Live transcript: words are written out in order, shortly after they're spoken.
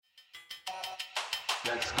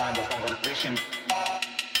That's kind of conversation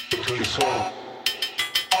between soul.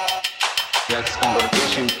 That's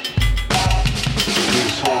conversation between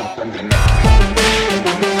soul and the night.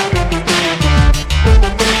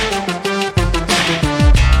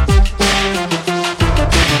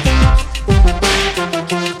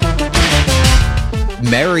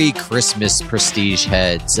 Merry Christmas, Prestige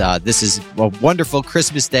heads. This is a wonderful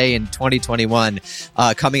Christmas day in 2021,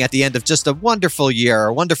 coming at the end of just a wonderful year,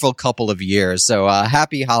 a wonderful couple of years. So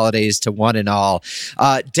happy holidays to one and all.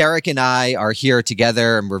 Derek and I are here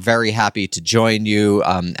together, and we're very happy to join you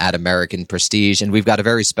at American Prestige. And we've got a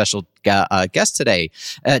very special guest today,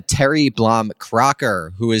 Terri Blom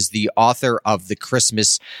Crocker, who is the author of The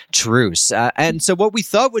Christmas Truce. And so what we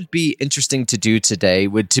thought would be interesting to do today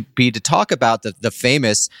would be to talk about the famous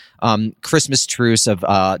Christmas truce of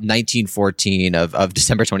 1914, of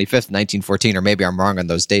December 25th, 1914, or maybe I'm wrong on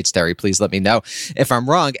those dates, Terri. Please let me know if I'm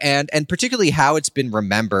wrong, and particularly how it's been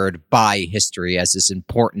remembered by history as this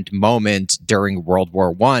important moment during World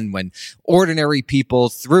War I, when ordinary people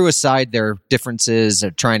threw aside their differences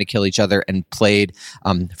of trying to kill each other and played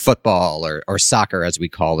football or soccer, as we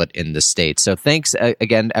call it in the States. So thanks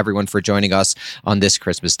again, everyone, for joining us on this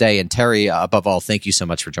Christmas day. And Terri, above all, thank you so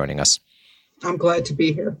much for joining us. I'm glad to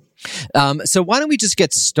be here. So why don't we just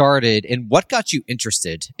get started? And what got you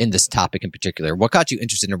interested in this topic in particular? What got you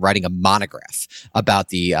interested in writing a monograph about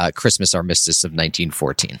the Christmas armistice of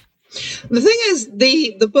 1914? The thing is,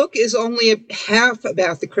 the book is only half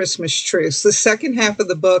about the Christmas truce. The second half of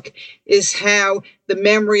the book is how the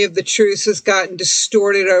memory of the truce has gotten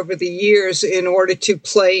distorted over the years in order to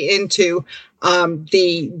play into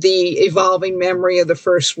the evolving memory of the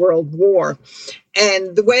First World War.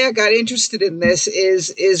 And the way I got interested in this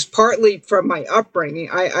is partly from my upbringing.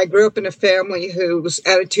 I grew up in a family whose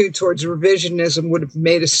attitude towards revisionism would have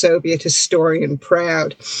made a Soviet historian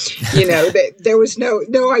proud. You know, there was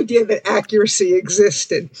no idea that accuracy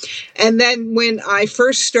existed. And then when I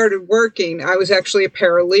first started working, I was actually a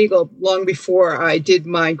paralegal long before I did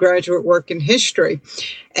my graduate work in history.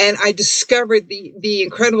 And I discovered the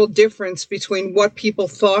incredible difference between what people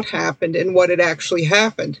thought happened and what had actually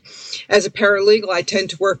happened. As a paralegal, I tend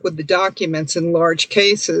to work with the documents in large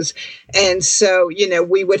cases. And so, you know,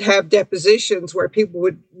 we would have depositions where people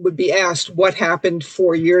would be asked what happened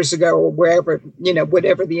 4 years ago or wherever, you know,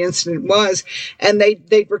 whatever the incident was. And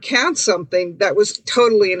they'd recount something that was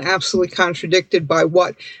totally and absolutely contradicted by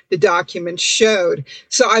what the documents showed.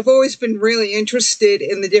 So I've always been really interested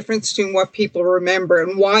in the difference between what people remember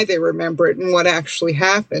and why they remember it and what actually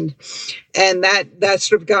happened. And that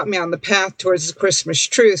sort of got me on the path towards the Christmas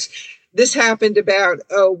truce. This happened about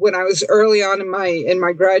when I was early on in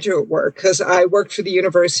my graduate work, because I worked for the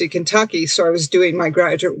University of Kentucky, so I was doing my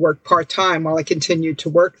graduate work part-time while I continued to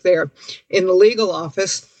work there in the legal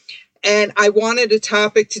office. And I wanted a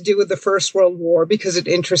topic to do with the First World War because it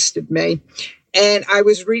interested me. And I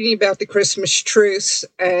was reading about the Christmas truce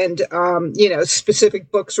and, you know, specific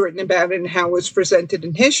books written about it and how it was presented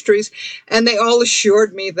in histories. And they all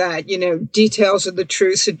assured me that, you know, details of the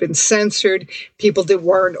truce had been censored. People that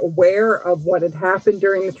weren't aware of what had happened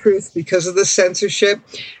during the truce because of the censorship,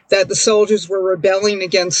 that the soldiers were rebelling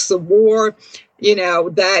against the war. You know,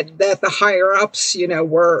 that the higher ups, you know,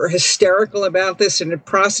 were hysterical about this and had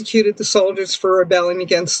prosecuted the soldiers for rebelling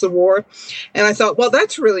against the war. And I thought, well,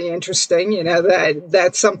 that's really interesting, you know,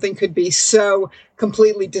 that something could be so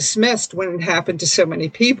completely dismissed when it happened to so many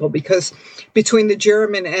people, because between the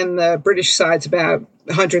German and the British sides, about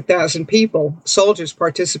 100,000 people, soldiers,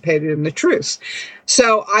 participated in the truce.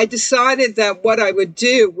 So I decided that what I would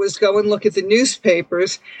do was go and look at the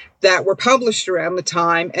newspapers that were published around the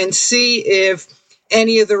time and see if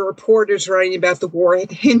any of the reporters writing about the war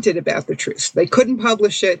had hinted about the truce. They couldn't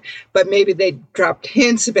publish it, but maybe they dropped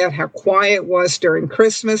hints about how quiet it was during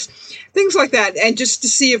Christmas, things like that, and just to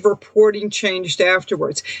see if reporting changed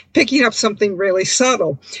afterwards, picking up something really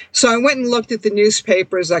subtle. So I went and looked at the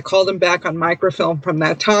newspapers. I called them back on microfilm from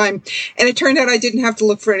that time, and it turned out I didn't have to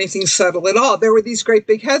look for anything subtle at all. There were these great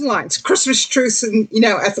big headlines, Christmas truce, and, you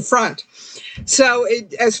know, at the front. So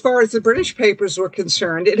as far as the British papers were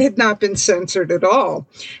concerned, it had not been censored at all.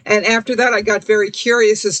 And after that, I got very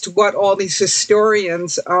curious as to what all these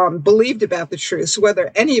historians believed about the truce,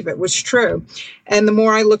 whether any of it was true. And the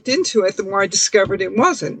more I looked into it, the more I discovered it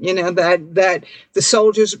wasn't, you know, that the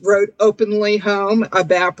soldiers wrote openly home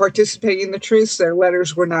about participating in the truce. Their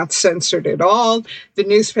letters were not censored at all. The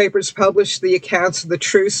newspapers published the accounts of the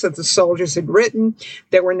truce that the soldiers had written.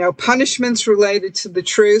 There were no punishments related to the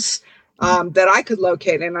truce that I could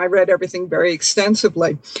locate, and I read everything very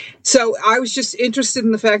extensively. So I was just interested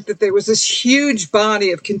in the fact that there was this huge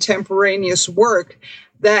body of contemporaneous work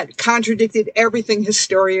that contradicted everything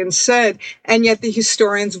historians said, and yet the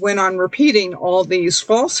historians went on repeating all these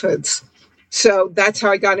falsehoods. So that's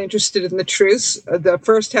how I got interested in the truce. The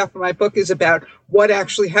first half of my book is about what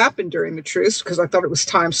actually happened during the truce, because I thought it was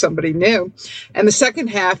time somebody knew. And the second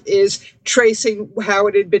half is tracing how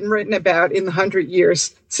it had been written about in the 100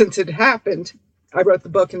 years since it happened. I wrote the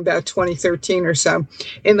book in about 2013 or so,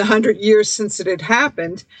 in the 100 years since it had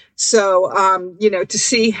happened. So, to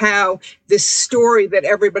see how this story that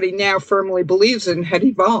everybody now firmly believes in had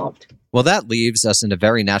evolved. Well, that leaves us in a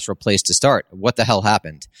very natural place to start. What the hell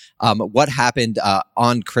happened? What happened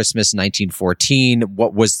on Christmas 1914?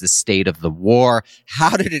 What was the state of the war?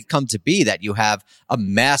 How did it come to be that you have a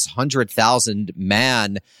mass 100,000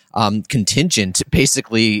 man contingent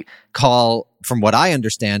basically call, from what I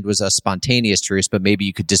understand, was a spontaneous truce, but maybe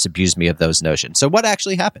you could disabuse me of those notions. So what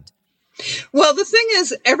actually happened? Well, the thing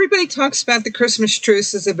is, everybody talks about the Christmas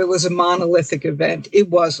truce as if it was a monolithic event. It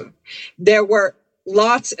wasn't. There were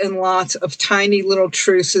lots and lots of tiny little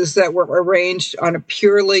truces that were arranged on a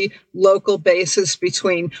purely local basis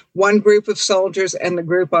between one group of soldiers and the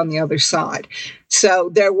group on the other side.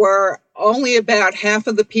 So there were only about half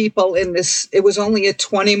of the people in this. It was only a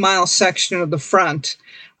 20-mile section of the front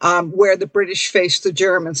where the British faced the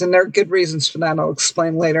Germans, and there are good reasons for that. I'll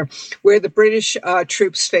explain later. Where the British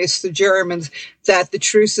troops faced the Germans, that the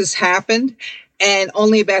truces happened. And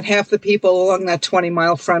only about half the people along that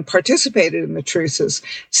 20-mile front participated in the truces.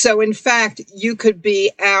 So, in fact, you could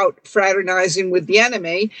be out fraternizing with the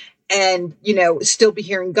enemy and, still be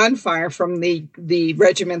hearing gunfire from the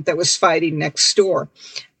regiment that was fighting next door.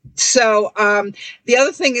 So the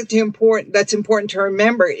other thing that's important to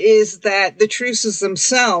remember is that the truces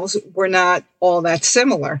themselves were not all that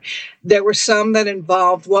similar. There were some that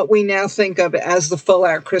involved what we now think of as the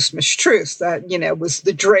full-out Christmas truce, that, was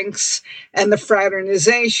the drinks and the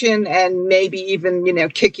fraternization and maybe even,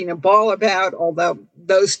 kicking a ball about, although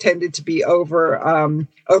those tended to be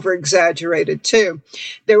over-exaggerated too.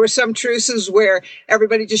 There were some truces where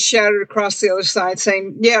everybody just shouted across the other side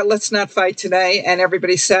saying, yeah, let's not fight today, and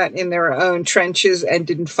everybody sat in their own trenches and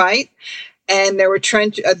didn't fight. And there were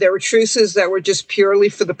truces that were just purely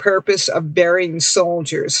for the purpose of burying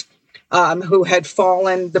soldiers who had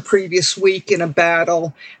fallen the previous week in a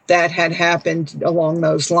battle that had happened along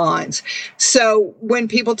those lines. So when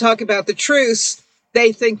people talk about the truce,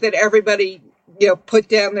 they think that everybody put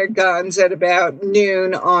down their guns at about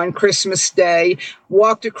noon on Christmas Day,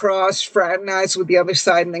 walked across, fraternized with the other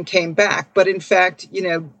side, and then came back. But in fact,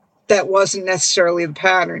 that wasn't necessarily the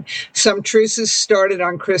pattern. Some truces started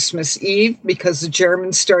on Christmas Eve because the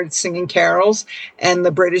Germans started singing carols and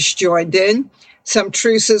the British joined in. Some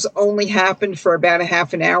truces only happened for about a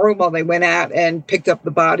half an hour while they went out and picked up the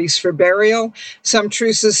bodies for burial. Some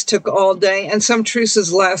truces took all day, and some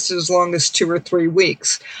truces lasted as long as 2 or 3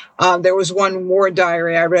 weeks. There was one war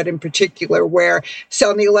diary I read in particular where, so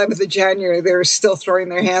on the 11th of January, they were still throwing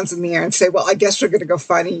their hands in the air and say, well, I guess we're going to go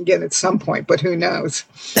fighting again at some point, but who knows?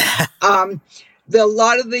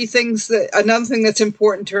 Another thing that's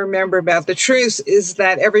important to remember about the truce is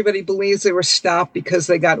that everybody believes they were stopped because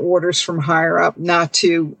they got orders from higher up not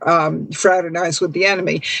to fraternize with the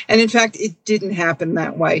enemy. And in fact, it didn't happen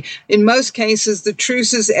that way. In most cases, the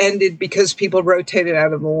truces ended because people rotated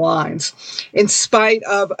out of the lines. In spite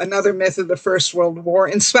of another myth of the First World War,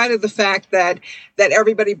 in spite of the fact that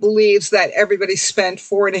everybody believes that everybody spent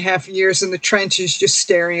 4.5 years in the trenches just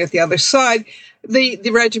staring at the other side, the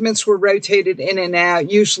regiments were rotated in and out,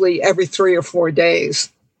 usually every 3 or 4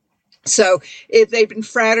 days. So if they'd been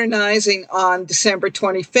fraternizing on December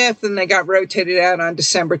 25th and they got rotated out on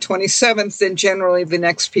December 27th, then generally the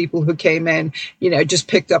next people who came in, just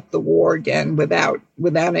picked up the war again without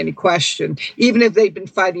any question, even if they'd been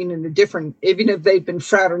even if they'd been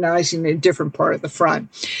fraternizing in a different part of the front.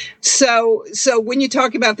 So when you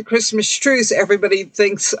talk about the Christmas truce, everybody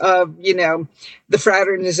thinks of, the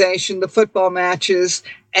fraternization, the football matches,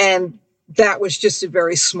 and that was just a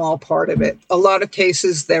very small part of it. A lot of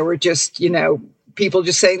cases, there were just, people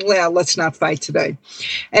just saying, well, let's not fight today.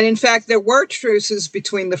 And in fact, there were truces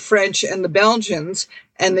between the French and the Belgians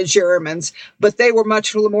and the Germans, but they were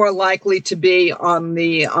much more likely to be on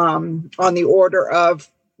the order of,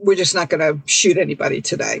 we're just not going to shoot anybody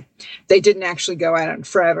today. They didn't actually go out and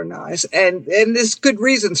fraternize. And there's good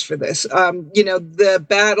reasons for this. The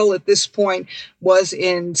battle at this point was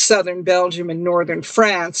in southern Belgium and northern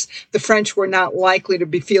France. The French were not likely to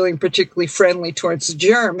be feeling particularly friendly towards the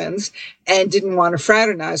Germans and didn't want to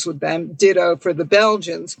fraternize with them, ditto for the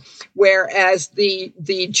Belgians. Whereas the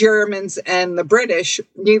Germans and the British,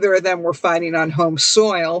 neither of them were fighting on home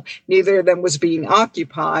soil. Neither of them was being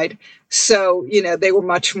occupied. So, they were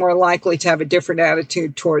much more likely to have a different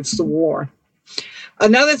attitude towards the war.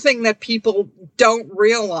 Another thing that people don't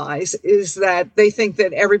realize is that they think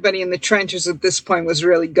that everybody in the trenches at this point was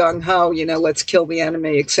really gung-ho, let's kill the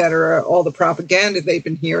enemy, etc., all the propaganda they've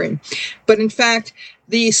been hearing. But in fact,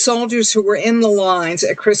 the soldiers who were in the lines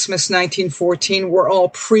at Christmas 1914 were all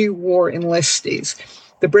pre-war enlistees.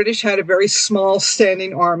 The British had a very small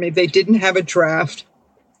standing army. They didn't have a draft.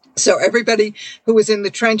 So everybody who was in the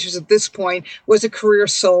trenches at this point was a career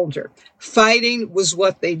soldier. Fighting was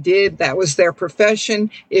what they did. That was their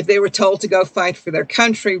profession. If they were told to go fight for their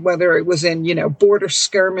country, whether it was in, border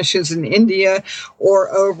skirmishes in India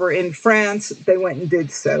or over in France, they went and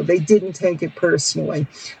did so. They didn't take it personally.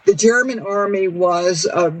 The German army was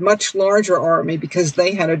a much larger army because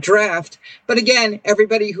they had a draft. But again,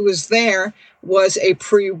 everybody who was there was a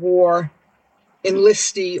pre-war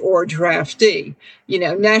enlistee or draftee.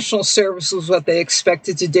 National service was what they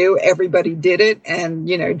expected to do. Everybody did it. And,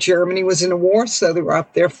 Germany was in a war, so they were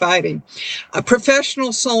up there fighting.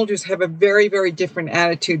 Professional soldiers have a very, very different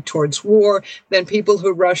attitude towards war than people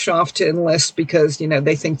who rush off to enlist because,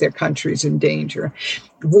 they think their country's in danger.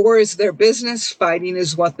 War is their business. Fighting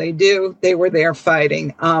is what they do. They were there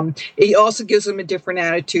fighting. It also gives them a different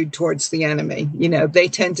attitude towards the enemy. They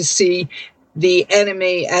tend to see the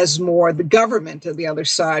enemy as more the government of the other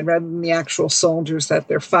side rather than the actual soldiers that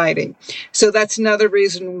they're fighting. So that's another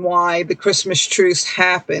reason why the Christmas truce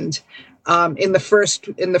happened in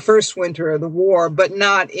the first winter of the war, but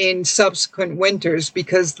not in subsequent winters,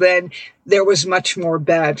 because then there was much more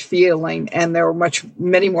bad feeling and there were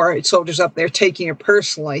many more soldiers up there taking it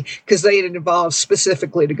personally because they had evolved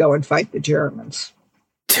specifically to go and fight the Germans.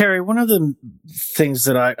 Terri, one of the things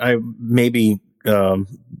that I maybe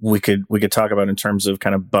we could talk about in terms of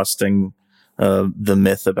kind of busting the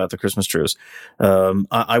myth about the Christmas truce.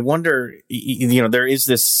 I wonder, there is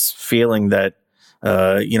this feeling that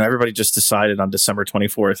everybody just decided on December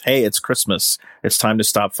 24th, hey, it's Christmas, it's time to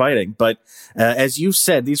stop fighting. But as you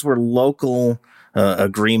said, these were local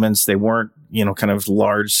agreements. They weren't kind of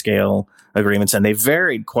large scale agreements, and they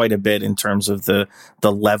varied quite a bit in terms of the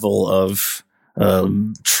level of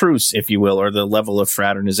truce, if you will, or the level of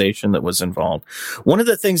fraternization that was involved. One of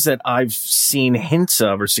the things that I've seen hints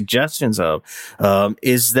of or suggestions of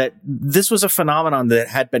is that this was a phenomenon that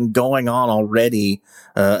had been going on already,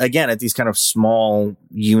 again, at these kind of small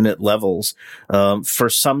unit levels for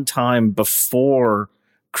some time before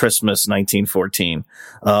Christmas 1914.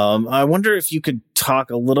 I wonder if you could talk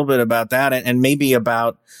a little bit about that and maybe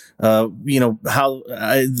about, how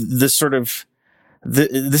this sort of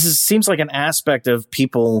seems like an aspect of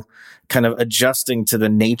people kind of adjusting to the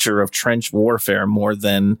nature of trench warfare more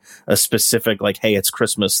than a specific, like, hey, it's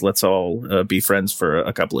Christmas, let's all be friends for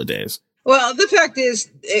a couple of days. Well, the fact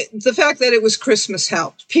that it was Christmas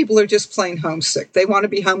helped. People are just plain homesick. They want to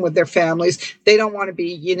be home with their families. They don't want to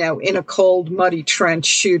be, in a cold, muddy trench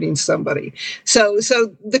shooting somebody. So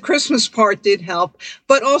the Christmas part did help,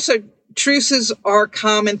 but also truces are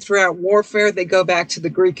common throughout warfare. They go back to the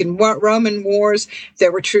Greek and Roman wars.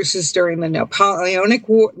 There were truces during the Napoleonic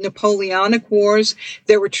Wars.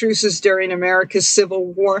 There were truces during America's Civil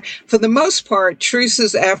War. For the most part,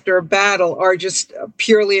 truces after a battle are just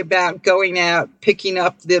purely about going out, picking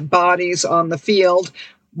up the bodies on the field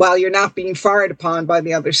while you're not being fired upon by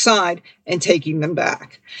the other side, and taking them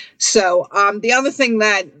back. So the other thing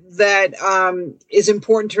that is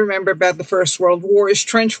important to remember about the First World War is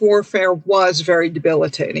trench warfare was very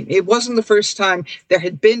debilitating. It wasn't the first time there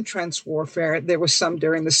had been trench warfare. There was some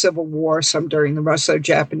during the Civil War, some during the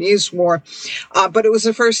Russo-Japanese War, but it was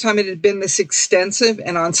the first time it had been this extensive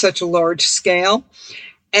and on such a large scale.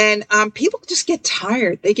 And people just get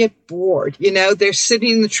tired. They get bored. They're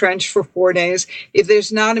sitting in the trench for 4 days. If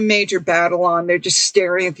there's not a major battle on, they're just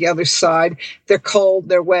staring at the other side. They're cold,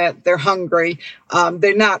 they're wet, they're hungry.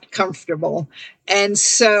 They're not comfortable. And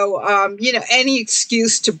so, any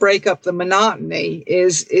excuse to break up the monotony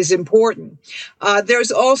is important.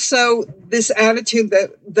 There's also this attitude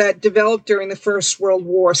that developed during the First World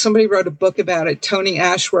War. Somebody wrote a book about it, Tony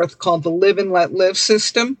Ashworth, called The Live and Let Live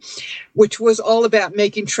System, which was all about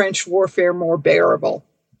making trench warfare more bearable.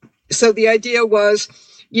 So the idea was,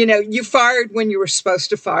 you fired when you were supposed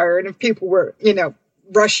to fire. And if people were,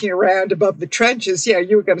 rushing around above the trenches,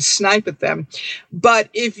 you were going to snipe at them. But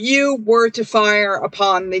if you were to fire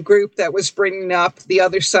upon the group that was bringing up the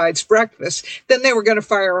other side's breakfast, then they were going to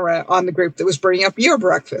fire on the group that was bringing up your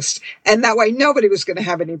breakfast. And that way, nobody was going to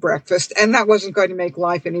have any breakfast. And that wasn't going to make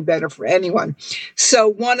life any better for anyone. So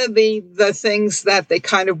one of the things that they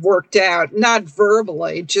kind of worked out, not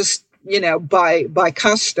verbally, just, by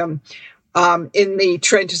custom, in the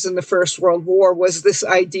trenches in the First World War was this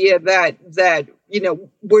idea that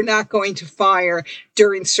we're not going to fire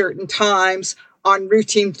during certain times on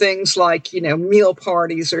routine things like, meal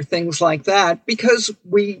parties or things like that, because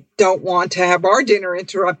we don't want to have our dinner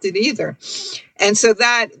interrupted either. And so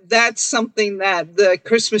that's something that the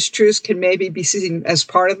Christmas truce can maybe be seen as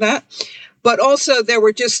part of that. But also there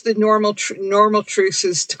were just the normal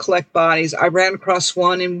truces to collect bodies. I ran across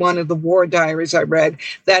one in one of the war diaries I read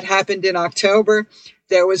that happened in October.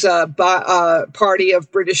 There was a party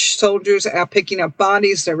of British soldiers out picking up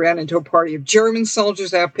bodies. They ran into a party of German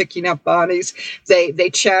soldiers out picking up bodies. They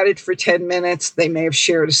chatted for 10 minutes. They may have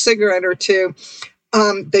shared a cigarette or two.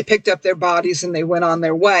 They picked up their bodies and they went on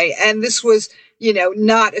their way. And this was,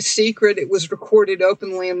 not a secret. It was recorded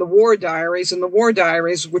openly in the war diaries. And the war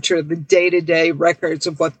diaries, which are the day-to-day records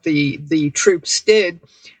of what the troops did,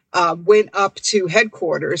 went up to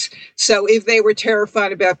headquarters. So if they were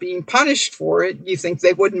terrified about being punished for it, you think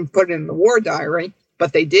they wouldn't put it in the war diary,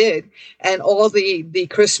 but they did. And all the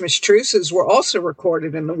Christmas truces were also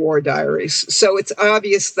recorded in the war diaries. So it's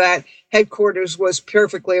obvious that headquarters was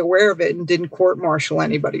perfectly aware of it and didn't court-martial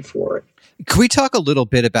anybody for it. Can we talk a little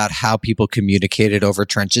bit about how people communicated over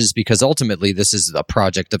trenches? Because ultimately, this is a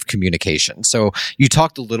project of communication. So you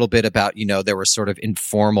talked a little bit about, there were sort of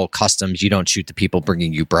informal customs. You don't shoot the people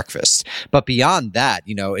bringing you breakfast. But beyond that,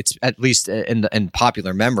 it's at least in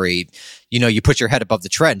popular memory, you put your head above the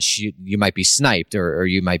trench, you might be sniped or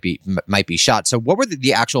you might be shot. So what were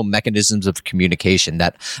the actual mechanisms of communication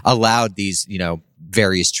that allowed these,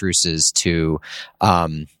 various truces to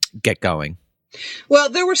get going? Well,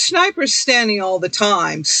 there were snipers standing all the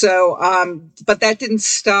time. So, but that didn't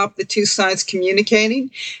stop the two sides communicating.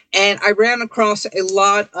 And I ran across a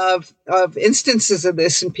lot of instances of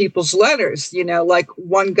this in people's letters, like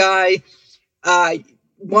one guy,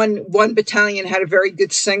 one battalion had a very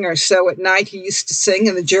good singer. So at night he used to sing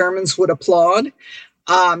and the Germans would applaud.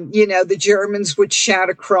 The Germans would shout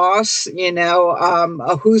across,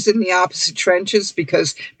 who's in the opposite trenches,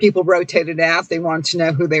 because people rotated out. They wanted to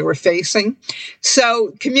know who they were facing.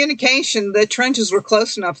 So communication, the trenches were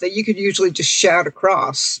close enough that you could usually just shout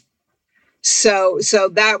across. So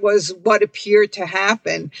that was what appeared to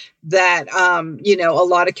happen, that, a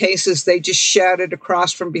lot of cases, they just shouted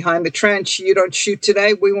across from behind the trench, you don't shoot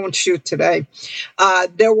today, we won't shoot today.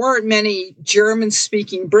 There weren't many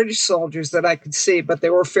German-speaking British soldiers that I could see, but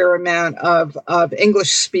there were a fair amount of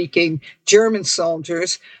English-speaking German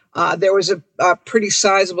soldiers. There was a pretty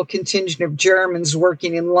sizable contingent of Germans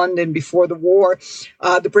working in London before the war.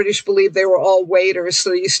 The British believed they were all waiters, so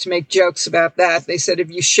they used to make jokes about that. They said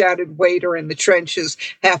if you shouted waiter in the trenches,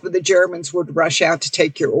 half of the Germans would rush out to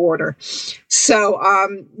take your order. So,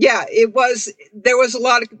 there was a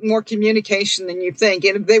lot more communication than you think.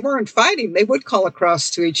 And if they weren't fighting, they would call across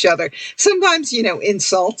to each other. Sometimes,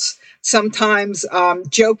 insults, sometimes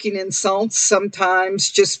joking insults,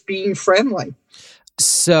 sometimes just being friendly.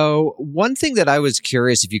 So one thing that I was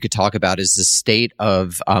curious if you could talk about is the state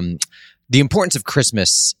of the importance of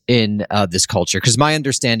Christmas in this culture. Because my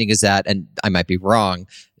understanding is that, and I might be wrong,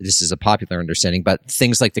 this is a popular understanding, but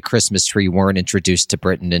things like the Christmas tree weren't introduced to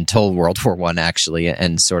Britain until World War I, actually,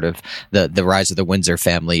 and sort of the rise of the Windsor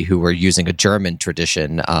family, who were using a German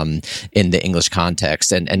tradition in the English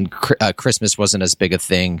context. And Christmas wasn't as big a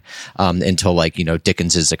thing until,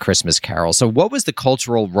 Dickens's A Christmas Carol. So what was the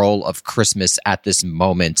cultural role of Christmas at this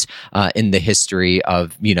moment in the history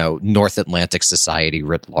of, North Atlantic society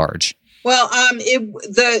writ large? Well,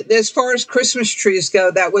 as far as Christmas trees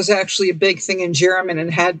go, that was actually a big thing in Germany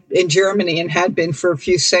and had been for a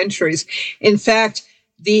few centuries. In fact,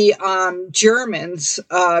 the Germans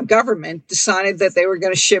government decided that they were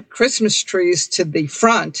going to ship Christmas trees to the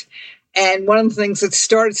front. And one of the things that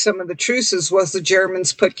started some of the truces was the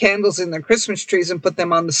Germans put candles in their Christmas trees and put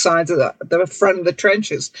them on the sides of the front of the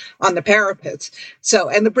trenches, on the parapets. So,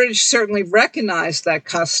 and the British certainly recognized that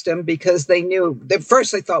custom, because they knew, at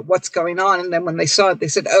first they thought, what's going on? And then when they saw it, they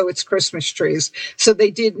said, oh, it's Christmas trees. So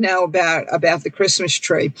they did know about the Christmas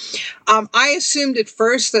tree. I assumed at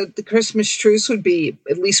first that the Christmas truce would be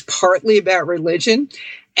at least partly about religion.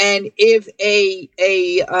 And if a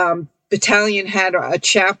battalion had a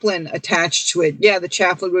chaplain attached to it, the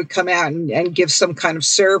chaplain would come out and give some kind of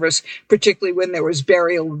service, particularly when there was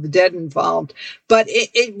burial of the dead involved. But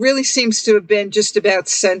it really seems to have been just about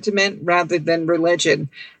sentiment rather than religion.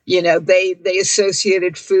 They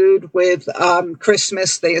associated food with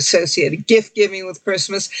Christmas. They associated gift giving with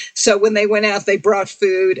Christmas. So when they went out, they brought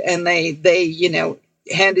food, and they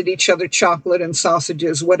handed each other chocolate and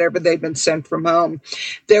sausages, whatever they'd been sent from home.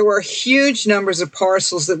 There were huge numbers of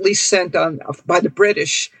parcels, at least sent by the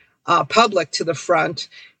British public to the front.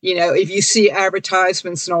 if you see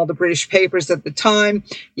advertisements in all the British papers at the time,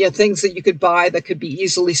 things that you could buy that could be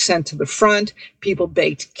easily sent to the front. People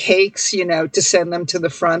baked cakes, to send them to the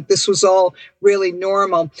front. This was all really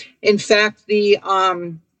normal. In fact, the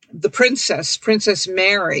Princess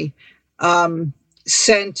Mary,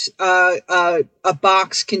 sent a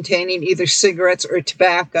box containing either cigarettes or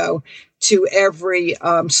tobacco to every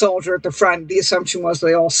soldier at the front. The assumption was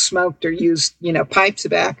they all smoked or used, pipe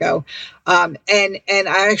tobacco. And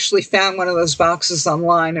I actually found one of those boxes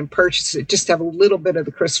online and purchased it just to have a little bit of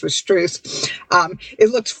the Christmas truce.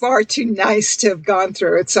 It looked far too nice to have gone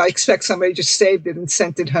through it, so I expect somebody just saved it and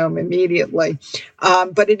sent it home immediately.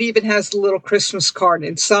 But it even has a little Christmas card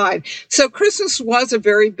inside. So Christmas was a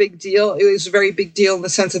very big deal. It was a very big deal in the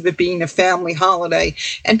sense of it being a family holiday.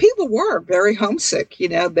 And people were very homesick.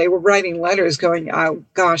 They were writing letters going, oh,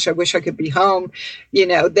 gosh, I wish I could be home.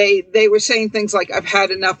 They were saying things like, I've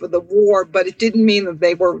had enough of the war, but it didn't mean that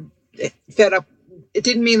they were fed up. It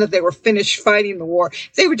didn't mean that they were finished fighting the war.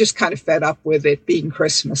 They were just kind of fed up with it being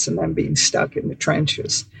Christmas and them being stuck in the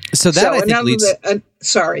trenches. So that I think leads...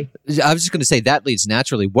 sorry. I was just going to say that leads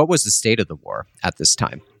naturally. What was the state of the war at this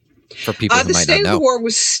time? For people who might not know. The state of the war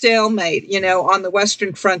was stalemate, on the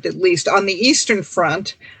Western Front at least. On the Eastern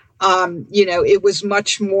Front, it was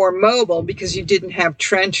much more mobile because you didn't have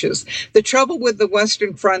trenches. The trouble with the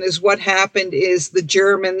Western Front is what happened is the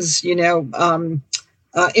Germans,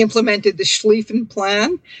 implemented the Schlieffen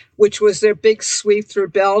Plan, which was their big sweep through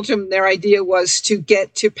Belgium. Their idea was to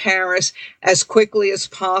get to Paris as quickly as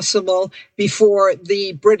possible before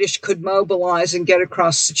the British could mobilize and get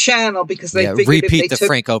across the Channel, because they figured repeat if they the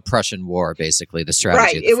Franco-Prussian War, basically the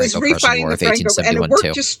strategy. Right, it was refighting the Franco, and it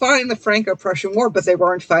worked just fine in the Franco-Prussian War, but they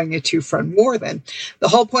weren't fighting a two-front war then. The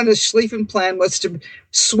whole point of the Schlieffen Plan was to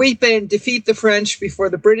sweep in, defeat the French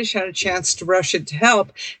before the British had a chance to rush in to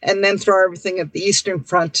help, and then throw everything at the Eastern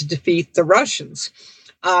Front to defeat the Russians.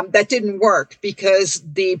 That didn't work because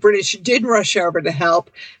the British did rush over to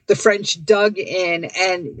help. The French dug in,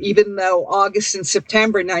 and even though August and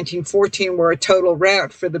September 1914 were a total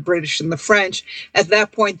rout for the British and the French, at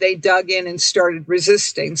that point they dug in and started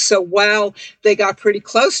resisting. So while they got pretty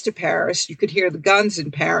close to Paris, you could hear the guns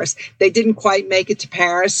in Paris, they didn't quite make it to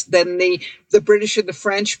Paris. Then the British and the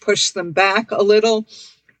French pushed them back a little.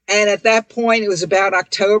 And at that point, it was about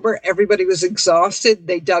October. Everybody was exhausted.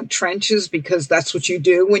 They dug trenches because that's what you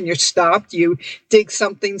do when you're stopped. You dig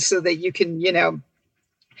something so that you can,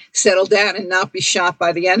 settle down and not be shot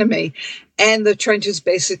by the enemy. And the trenches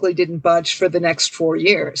basically didn't budge for the next 4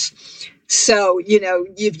 years. So,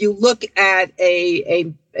 if you look at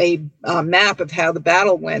a map of how the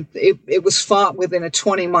battle went, it was fought within a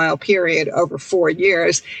 20-mile period over 4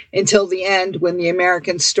 years until the end, when the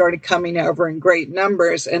Americans started coming over in great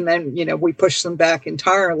numbers, and then we pushed them back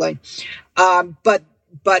entirely. But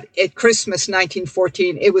at Christmas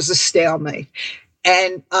 1914, it was a stalemate,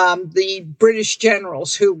 and the British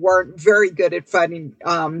generals, who weren't very good at fighting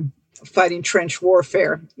trench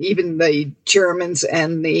warfare. Even the Germans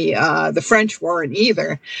and the French weren't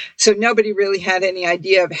either. So nobody really had any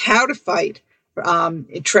idea of how to fight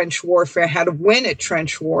trench warfare, how to win at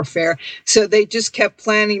trench warfare. So they just kept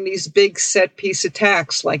planning these big set-piece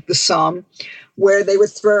attacks like the Somme, where they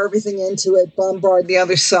would throw everything into it, bombard the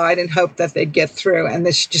other side, and hope that they'd get through. And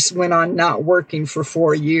this just went on not working for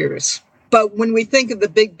 4 years. But when we think of the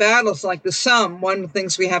big battles like the Somme, one of the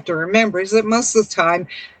things we have to remember is that most of the time,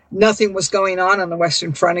 nothing was going on the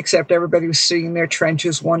Western Front except everybody was sitting in their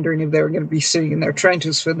trenches, wondering if they were going to be sitting in their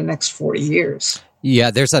trenches for the next 40 years.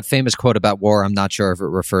 Yeah, there's that famous quote about war. I'm not sure if it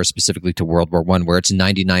refers specifically to World War I, where it's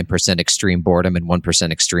 99% extreme boredom and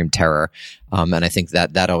 1% extreme terror. And I think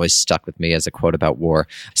that always stuck with me as a quote about war.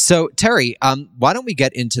 So, Terri, why don't we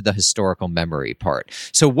get into the historical memory part?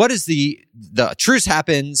 So what is the truce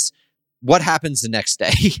happens? What happens the next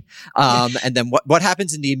day? And then what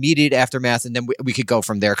happens in the immediate aftermath? And then we could go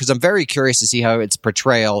from there, because I'm very curious to see how its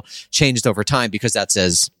portrayal changed over time, because that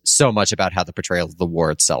says so much about how the portrayal of the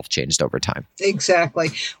war itself changed over time. Exactly.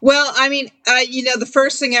 Well, I mean, the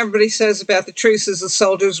first thing everybody says about the truce is the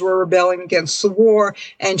soldiers were rebelling against the war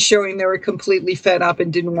and showing they were completely fed up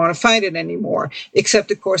and didn't want to fight it anymore.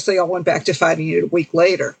 Except, of course, they all went back to fighting it a week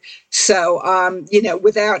later. So,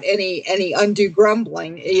 without any undue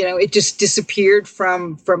grumbling, it just disappeared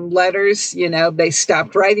from letters. They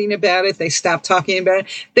stopped writing about it. They stopped talking about it.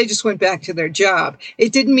 They just went back to their job.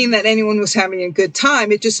 It didn't mean that anyone was having a good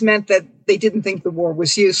time. It just meant that they didn't think the war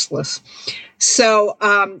was useless. So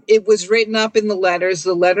it was written up in the letters.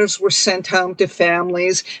 The letters were sent home to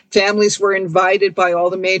families. Families were invited by all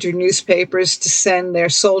the major newspapers to send their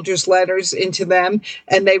soldiers' letters into them,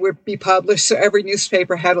 and they would be published. So every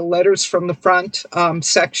newspaper had a letters from the front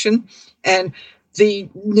section. And the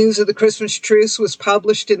news of the Christmas truce was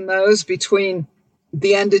published in those between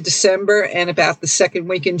the end of December and about the second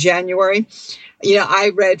week in January. You know, I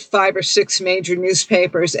read 5 or 6 major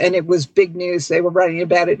newspapers, and it was big news. They were writing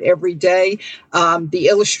about it every day. The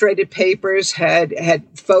illustrated papers had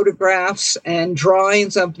photographs and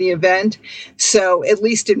drawings of the event. So at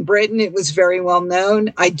least in Britain, it was very well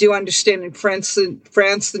known. I do understand in France,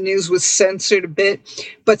 the news was censored a bit,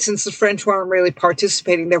 but since the French weren't really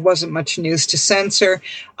participating, there wasn't much news to censor.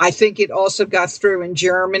 I think it also got through in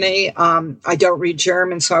Germany. I don't read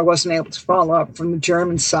German, so I wasn't able to follow up from the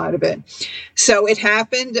German side of it. So it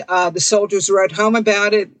happened. The soldiers wrote home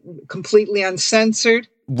about it, completely uncensored.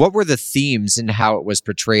 What were the themes and how it was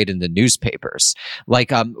portrayed in the newspapers?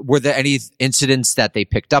 Like, were there any incidents that they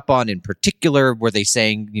picked up on in particular? Were they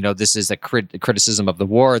saying, you know, this is a criticism of the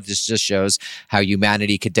war? This just shows how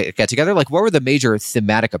humanity could get together? Like, what were the major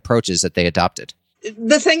thematic approaches that they adopted?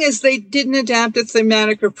 The thing is, they didn't adapt a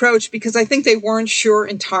thematic approach because I think they weren't sure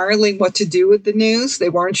entirely what to do with the news. They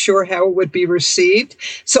weren't sure how it would be received.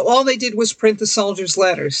 So all they did was print the soldiers'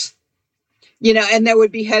 letters. You know, and there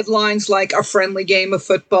would be headlines like a friendly game of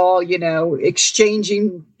football, you know,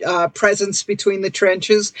 exchanging presents between the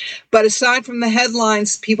trenches. But aside from the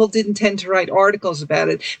headlines, people didn't tend to write articles about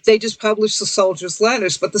it. They just published the soldiers'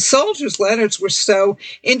 letters. But the soldiers' letters were so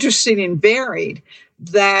interesting and varied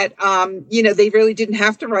that, you know, they really didn't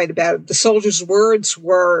have to write about it. The soldiers' words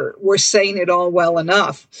were saying it all well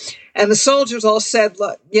enough. And the soldiers all said,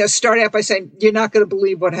 look, you know, start out by saying, you're not going to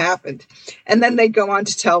believe what happened. And then they'd go on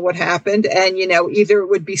to tell what happened. And, you know, either it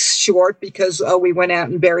would be short because, oh, we went out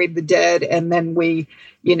and buried the dead. And then we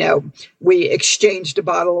exchanged a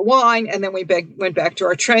bottle of wine. And then we went back to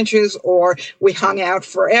our trenches, or we hung out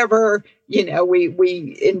forever. You know,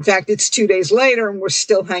 in fact, it's 2 days later and we're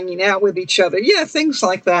still hanging out with each other. Yeah, things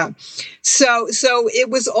like that. So it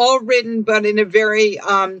was all written, but in a very,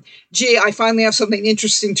 I finally have something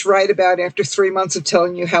interesting to write about after 3 months of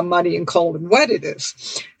telling you how muddy and cold and wet it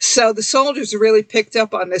is. So the soldiers really picked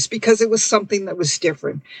up on this because it was something that was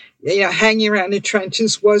different. You know, hanging around in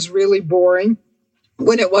trenches was really boring.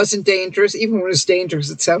 When it wasn't dangerous, even when it was dangerous,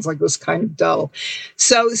 it sounds like it was kind of dull.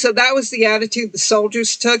 So that was the attitude the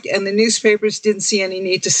soldiers took, and the newspapers didn't see any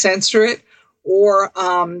need to censor it or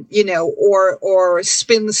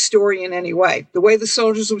spin the story in any way. The way the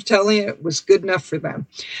soldiers were telling it was good enough for them.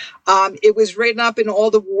 It was written up in all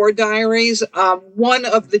the war diaries. One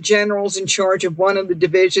of the generals in charge of one of the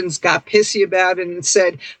divisions got pissy about it and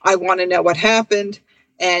said, I want to know what happened.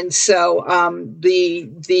 And so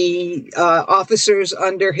the officers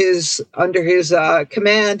under his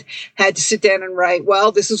command had to sit down and write,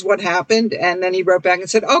 well, this is what happened. And then he wrote back and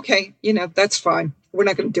said, okay, you know, that's fine. We're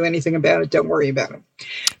not going to do anything about it. Don't worry about it.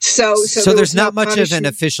 So there's not much of an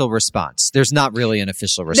official response. There's not really an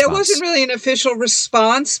official response. There wasn't really an official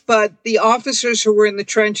response, but the officers who were in the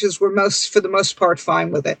trenches were for the most part,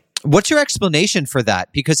 fine with it. What's your explanation for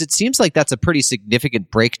that? Because it seems like that's a pretty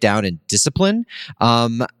significant breakdown in discipline.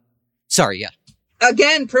 Yeah.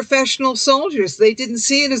 Again, professional soldiers, they didn't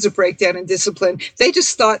see it as a breakdown in discipline. They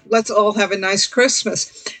just thought, let's all have a nice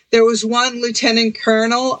Christmas. There was one lieutenant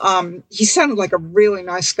colonel. He sounded like a really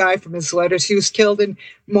nice guy from his letters. He was killed in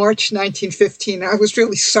March 1915. I was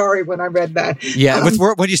really sorry when I read that. Yeah,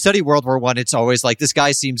 when you study World War I, it's always like, this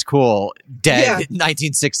guy seems cool. Dead in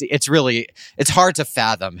 1960. It's hard to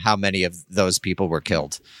fathom how many of those people were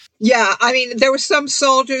killed. Yeah, I mean, there were some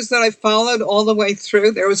soldiers that I followed all the way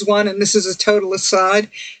through. There was one, and this is a total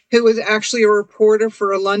aside, who was actually a reporter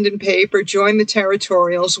for a London paper, joined the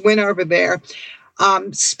Territorials, went over there,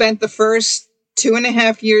 spent the first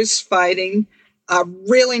 2.5 years fighting. A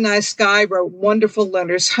really nice guy, wrote wonderful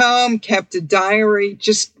letters home, kept a diary,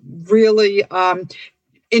 just really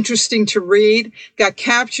interesting to read. Got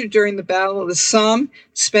captured during the Battle of the Somme,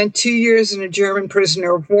 spent 2 years in a German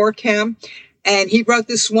prisoner of war camp. And he wrote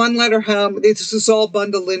this one letter home. This was all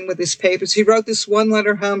bundled in with his papers. He wrote this one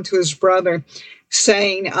letter home to his brother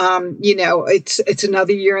saying, it's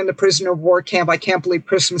another year in the prisoner of war camp. I can't believe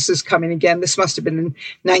Christmas is coming again. This must have been in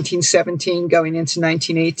 1917 going into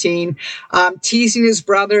 1918, teasing his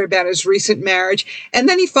brother about his recent marriage. And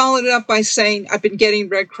then he followed it up by saying, I've been getting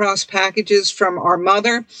Red Cross packages from our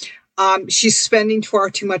mother. She's spending far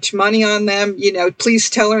too much money on them. Please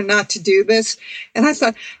tell her not to do this. And I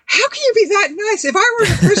thought, how can you be that nice? If I were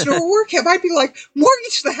in a prisoner of war camp, I'd be like,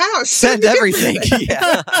 mortgage the house. Send everything.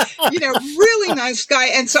 Yeah. Really nice guy.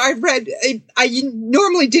 And so I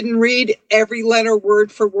normally didn't read every letter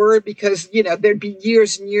word for word because, there'd be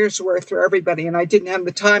years and years worth for everybody. And I didn't have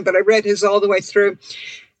the time, but I read his all the way through.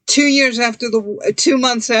 2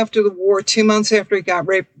 months after the war, 2 months after he got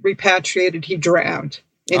repatriated, he drowned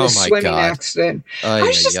in a swimming accident. I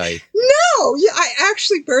was just, I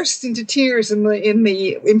actually burst into tears in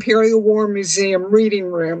the Imperial War Museum reading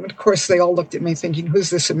room. And of course, they all looked at me thinking, who's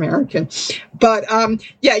this American? But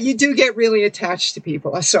you do get really attached to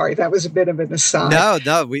people. Sorry, that was a bit of an aside.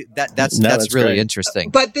 That's really interesting.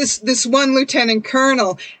 But this one lieutenant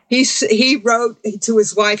colonel, he wrote to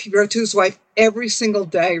his wife every single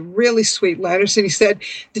day, really sweet letters. And he said,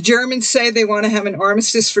 the Germans say they want to have an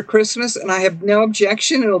armistice for Christmas, and I have no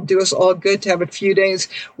objection. It'll do us all good to have a few days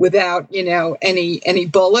without, any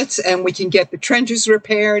bullets, and we can get the trenches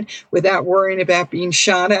repaired without worrying about being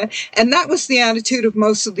shot at. And that was the attitude of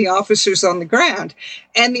most of the officers on the ground.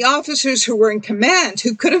 And the officers who were in command,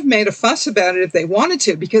 who could have made a fuss about it if they wanted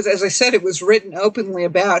to, because as I said, it was written openly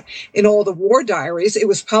about in all the war diaries. It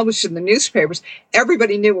was published in the newspapers.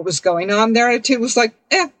 Everybody knew what was going on. Their attitude was like,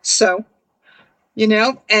 so,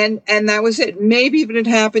 and that was it. Maybe if it had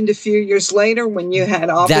happened a few years later when you had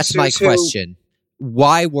officers. That's my question.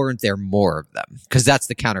 Why weren't there more of them? Because that's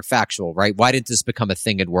the counterfactual, right? Why didn't this become a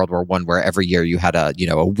thing in World War I where every year you had a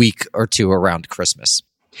week or two around Christmas?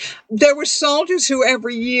 There were soldiers who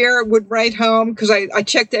every year would write home, because I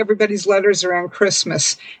checked everybody's letters around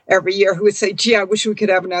Christmas every year, who would say, gee, I wish we could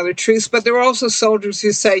have another truce. But there were also soldiers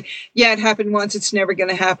who say, yeah, it happened once. It's never going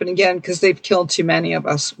to happen again because they've killed too many of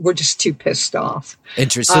us. We're just too pissed off.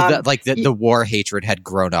 Interesting. So the war hatred had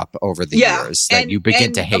grown up over the years. That you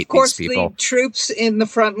begin to hate these people. The troops in the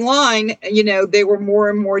front line, they were more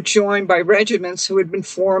and more joined by regiments who had been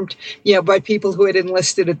formed, by people who had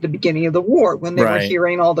enlisted at the beginning of the war when they were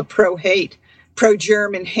hearing all the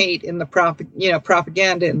pro-German hate in the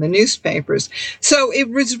propaganda in the newspapers. So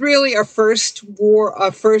it was really a first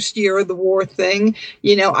year of the war thing.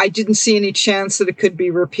 I didn't see any chance that it could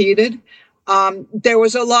be repeated. There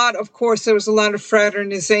was a lot of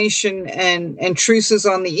fraternization and truces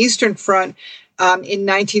on the Eastern Front in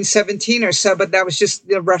 1917 or so, but that was just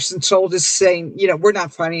the Russian soldiers saying, we're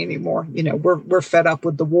not fighting anymore. We're fed up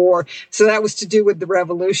with the war. So that was to do with the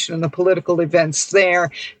revolution and the political events there,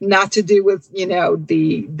 not to do with,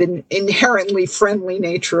 the inherently friendly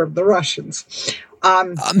nature of the Russians.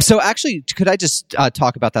 So actually, could I just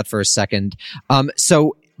talk about that for a second?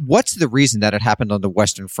 So what's the reason that it happened on the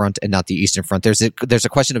Western Front and not the Eastern Front? There's a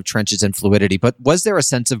question of trenches and fluidity, but was there a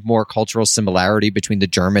sense of more cultural similarity between the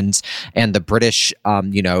Germans and the British?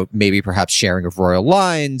 Maybe perhaps sharing of royal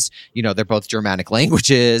lines. They're both Germanic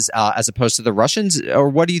languages, as opposed to the Russians. Or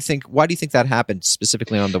what do you think? Why do you think that happened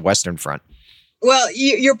specifically on the Western Front? Well,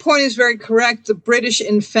 your point is very correct. The British,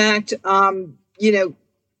 in fact,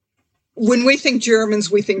 when we think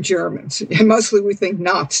Germans, and mostly we think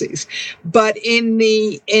Nazis. But in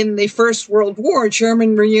the First World War,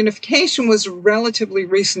 German reunification was a relatively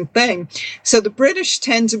recent thing. So the British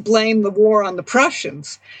tend to blame the war on the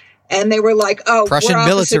Prussians. And they were like, Prussian we're opposite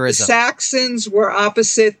militarism. The Saxons, we're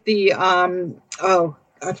opposite the,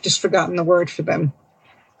 I've just forgotten the word for them.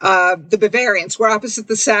 The Bavarians. We're opposite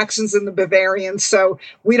the Saxons and the Bavarians, so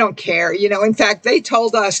we don't care. In fact, they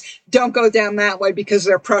told us, don't go down that way because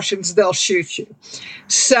they're Prussians, they'll shoot you.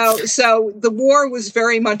 So the war was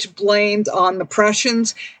very much blamed on the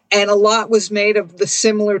Prussians, and a lot was made of the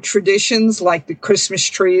similar traditions like the Christmas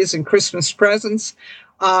trees and Christmas presents,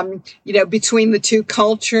 between the two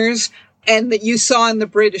cultures. And that you saw in the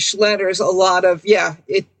British letters a lot of,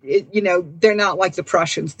 they're not like the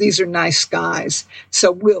Prussians. These are nice guys.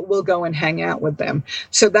 So we'll go and hang out with them.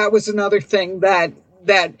 So that was another thing that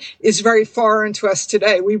is very foreign to us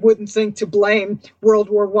today. We wouldn't think to blame World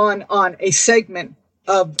War I on a segment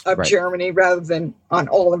of Germany rather than on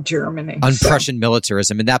all of Germany. On Prussian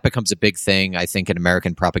militarism. And that becomes a big thing, I think, in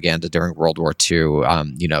American propaganda during World War II,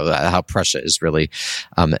 how Prussia is really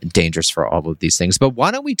dangerous for all of these things. But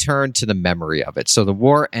why don't we turn to the memory of it? So the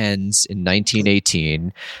war ends in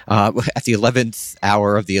 1918 at the 11th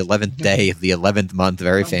hour of the 11th day of the 11th month,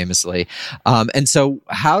 very famously. And so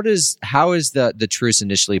how is the truce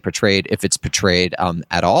initially portrayed, if it's portrayed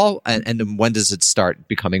at all? And then when does it start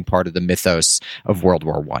becoming part of the mythos of World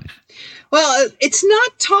War I? Well, it's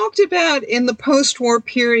not talked about in the post-war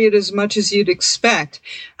period as much as you'd expect.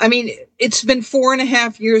 I mean, it's been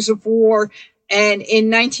 4.5 years of war, And in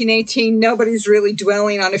 1918, nobody's really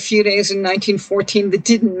dwelling on a few days in 1914 that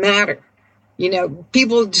didn't matter.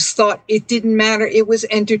 People just thought it didn't matter. It was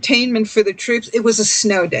entertainment for the troops. It was a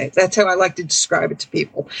snow day. That's how I like to describe it to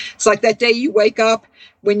people. It's like that day you wake up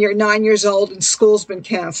when you're 9 years old and school's been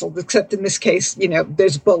canceled, except in this case,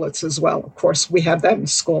 there's bullets as well. Of course, we have that in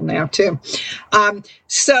school now too.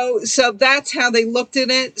 So that's how they looked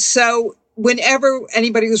at it. So whenever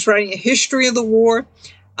anybody was writing a history of the war,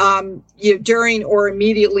 during or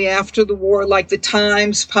immediately after the war, like the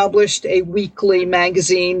Times published a weekly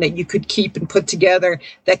magazine that you could keep and put together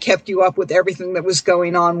that kept you up with everything that was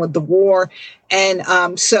going on with the war.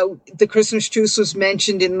 And so the Christmas truce was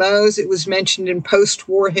mentioned in those. It was mentioned in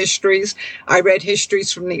post-war histories. I read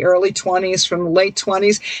histories from the early 20s, from the late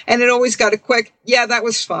 20s, and it always got a quick, yeah, that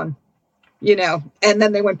was fun, and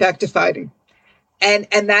then they went back to fighting.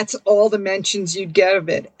 And that's all the mentions you'd get of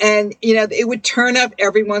it. And, it would turn up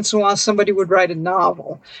every once in a while. Somebody would write a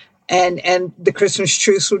novel and the Christmas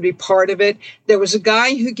truce would be part of it. There was a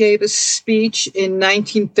guy who gave a speech in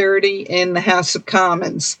 1930 in the House of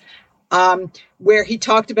Commons, where he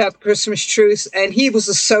talked about the Christmas truce, and he was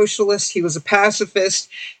a socialist, he was a pacifist,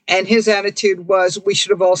 and his attitude was we should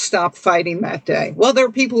have all stopped fighting that day. Well, there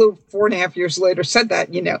were people who 4.5 years later said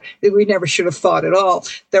that, that we never should have fought at all.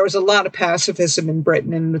 There was a lot of pacifism in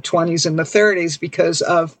Britain in the 20s and the 30s because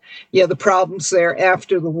of, the problems there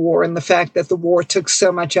after the war and the fact that the war took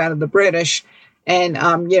so much out of the British and,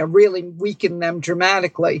 really weakened them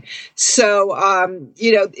dramatically. So,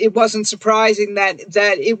 it wasn't surprising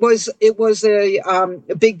that it was a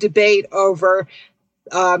big debate over,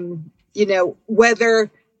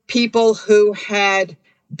 whether people who had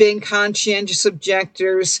been conscientious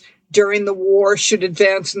objectors during the war should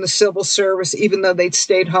advance in the civil service, even though they'd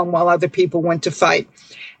stayed home while other people went to fight.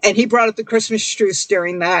 And he brought up the Christmas truce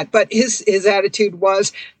during that. But his attitude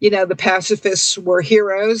was, the pacifists were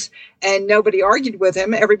heroes and nobody argued with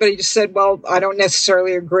him. Everybody just said, well, I don't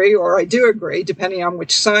necessarily agree, or I do agree, depending on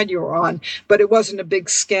which side you were on. But it wasn't a big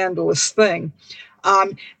scandalous thing.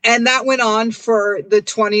 And that went on for the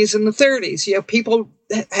 20s and the 30s. People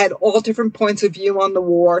had all different points of view on the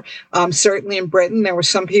war. Certainly in Britain, there were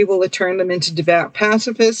some people that turned them into devout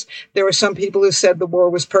pacifists. There were some people who said the war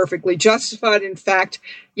was perfectly justified. In fact,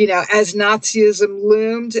 as Nazism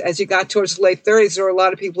loomed, as you got towards the late 30s, there were a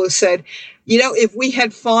lot of people who said, if we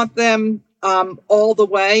had fought them all the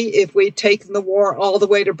way, if we'd taken the war all the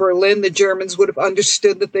way to Berlin, the Germans would have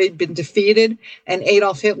understood that they'd been defeated, and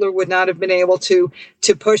Adolf Hitler would not have been able to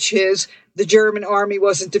push the German army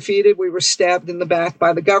wasn't defeated, we were stabbed in the back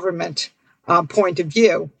by the government point of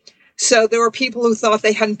view. So there were people who thought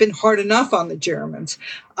they hadn't been hard enough on the Germans.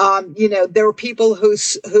 There were people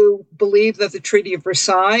who believed that the Treaty of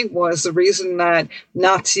Versailles was the reason that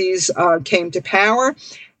Nazis came to power.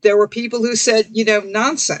 There were people who said,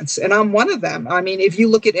 nonsense. And I'm one of them. I mean, if you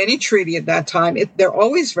look at any treaty at that time, they're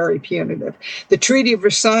always very punitive. The Treaty of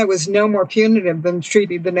Versailles was no more punitive than the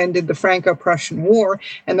treaty that ended the Franco-Prussian War.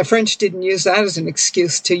 And the French didn't use that as an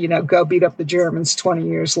excuse to, go beat up the Germans 20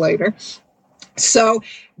 years later. So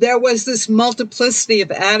there was this multiplicity of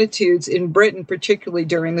attitudes in Britain, particularly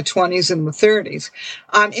during the 20s and the 30s.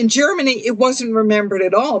 In Germany, it wasn't remembered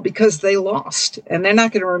at all because they lost, and they're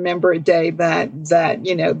not going to remember a day that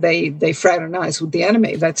they fraternized with the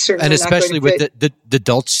enemy. That's certainly and especially not going to with the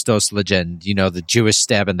Dolchstoß legend, the Jewish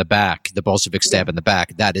stab in the back, the Bolshevik stab in the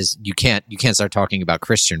back. That is, you can't start talking about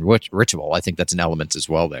Christian ritual. I think that's an element as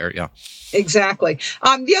well there. Yeah. Exactly.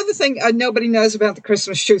 The other thing nobody knows about the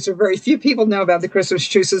Christmas truce, or very few people know about the Christmas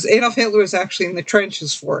truce, is Adolf Hitler was actually in the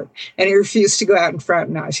trenches for it, and he refused to go out and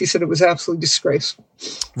fraternize. He said it was absolutely disgraceful.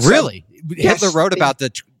 Really? So, Hitler wrote about the...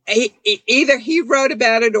 Either he wrote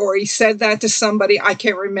about it or he said that to somebody. I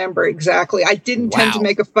can't remember exactly. I didn't tend to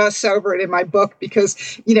make a fuss over it in my book because,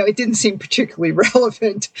 it didn't seem particularly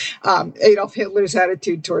relevant, Adolf Hitler's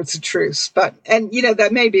attitude towards the truce. But, that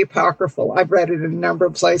may be apocryphal. I've read it in a number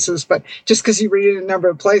of places, but just because you read it in a number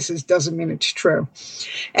of places doesn't mean it's true.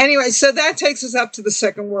 Anyway, so that takes us up to the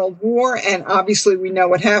Second World War. And obviously we know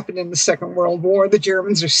what happened in the Second World War. The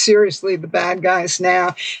Germans are seriously the bad guys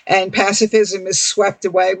now, and pacifism is swept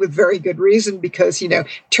away with very good reason because,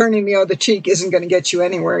 turning the other cheek isn't going to get you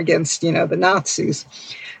anywhere against, the Nazis.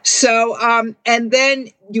 So, and then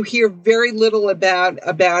you hear very little about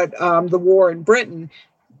the war in Britain,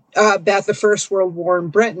 about the First World War in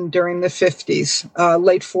Britain during the 50s,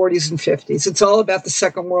 late 40s and 50s. It's all about the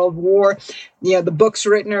Second World War. The books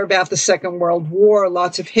written are about the Second World War,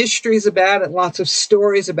 lots of histories about it, lots of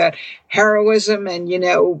stories about heroism. And,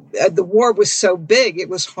 the war was so big, it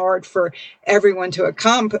was hard for everyone to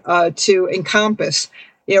encompass.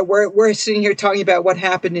 we're sitting here talking about what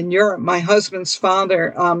happened in Europe. My husband's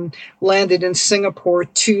father landed in Singapore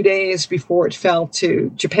 2 days before it fell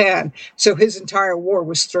to Japan. So his entire war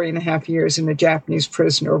was 3.5 years in a Japanese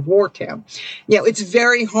prisoner of war camp. It's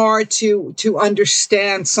very hard to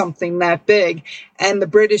understand something that big. And the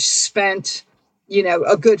British spent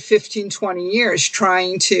a good 15, 20 years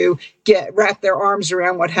trying to wrap their arms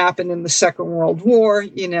around what happened in the Second World War.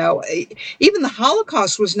 Even the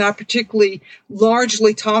Holocaust was not particularly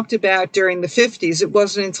largely talked about during the 50s. It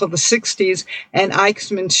wasn't until the 60s and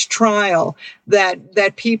Eichmann's trial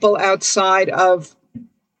that people outside of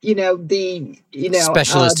the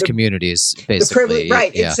specialist communities, basically.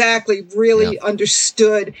 Right, yeah. Exactly. Really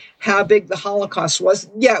understood how big the Holocaust was.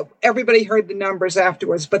 Yeah, everybody heard the numbers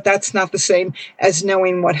afterwards, but that's not the same as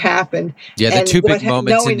knowing what happened. Yeah, the two big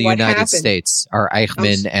moments in the United States are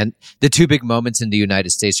Eichmann, and the two big moments in the United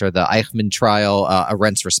States are the Eichmann trial,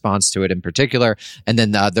 Arendt's response to it in particular, and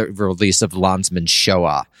then the release of Landsmann's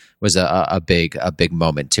Shoah was a big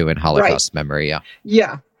moment too in Holocaust memory. Yeah.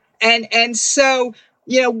 Yeah, and so.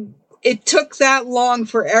 It took that long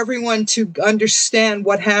for everyone to understand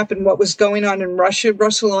what happened, what was going on in Russia.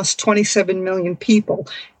 Russia lost 27 million people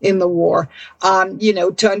in the war.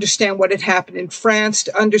 To understand what had happened in France,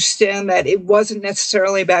 to understand that it wasn't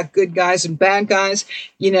necessarily about good guys and bad guys.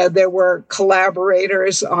 There were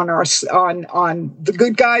collaborators on the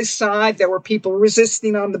good guys' side. There were people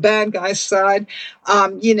resisting on the bad guys' side.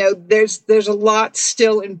 There's a lot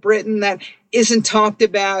still in Britain that isn't talked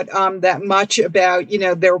about that much about,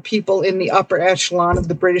 there were people in the upper echelon of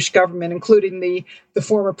the British government, including the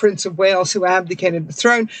former Prince of Wales who abdicated the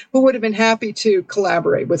throne, who would have been happy to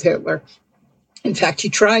collaborate with Hitler. In fact, he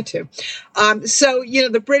tried to.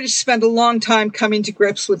 The British spent a long time coming to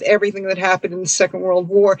grips with everything that happened in the Second World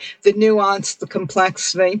War, the nuance, the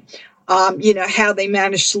complexity. How they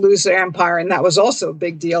managed to lose their empire. And that was also a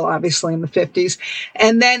big deal, obviously, in the 50s.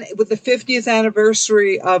 And then with the 50th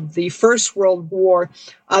anniversary of the First World War,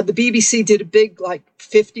 the BBC did a big,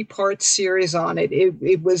 50-part series on it.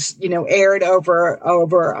 It was, aired over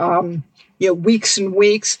weeks and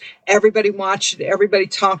weeks. Everybody watched it. Everybody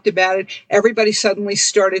talked about it. Everybody suddenly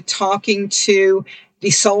started talking to the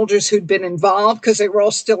soldiers who'd been involved because they were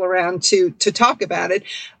all still around to talk about it.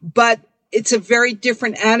 But it's a very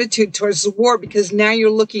different attitude towards the war because now you're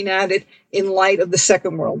looking at it in light of the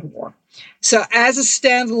Second World War. So as a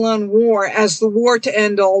standalone war, as the war to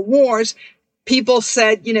end all wars, people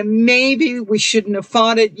said, maybe we shouldn't have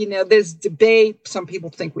fought it. There's debate. Some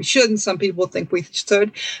people think we shouldn't. Some people think we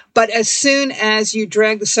should. But as soon as you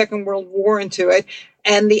drag the Second World War into it,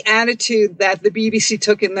 and the attitude that the BBC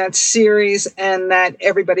took in that series and that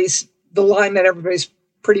the line that everybody's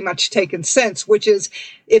pretty much taken since, which is,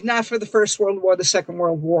 if not for the First World War, the Second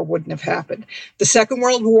World War wouldn't have happened. The Second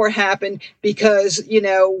World War happened because,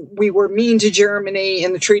 we were mean to Germany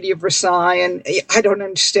in the Treaty of Versailles, and I don't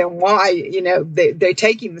understand why, they're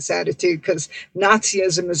taking this attitude, because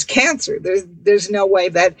Nazism is cancer. There's no way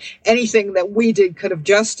that anything that we did could have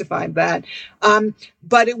justified that.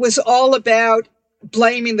 But it was all about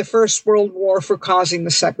blaming the First World War for causing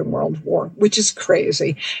the Second World War, which is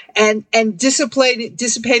crazy, and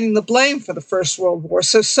dissipating the blame for the First World War.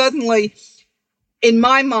 So suddenly, in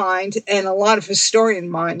my mind, and a lot of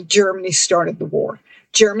historian mind, Germany started the war.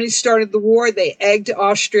 Germany started the war. They egged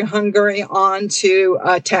Austria-Hungary on to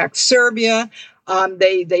attack Serbia.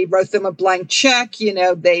 They wrote them a blank check.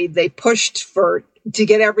 They pushed to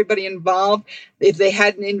get everybody involved. If they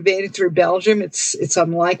hadn't invaded through Belgium, it's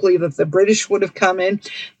unlikely that the British would have come in.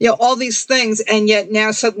 All these things, and yet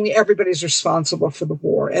now suddenly everybody's responsible for the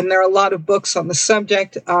war. And there are a lot of books on the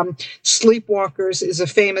subject. Sleepwalkers is a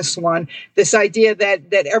famous one. This idea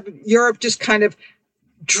that Europe just kind of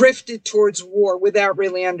drifted towards war without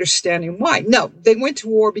really understanding why. No, they went to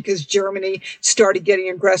war because Germany started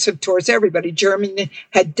getting aggressive towards everybody. Germany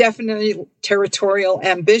had definitely territorial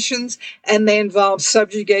ambitions, and they involved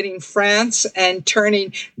subjugating France and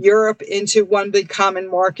turning Europe into one big common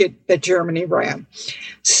market that Germany ran.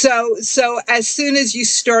 So as soon as you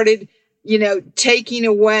started taking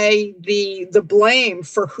away the blame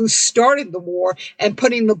for who started the war and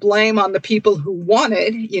putting the blame on the people who won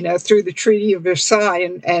it, through the Treaty of Versailles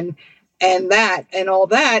and all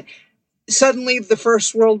that, suddenly the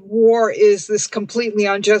First World War is this completely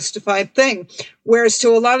unjustified thing. Whereas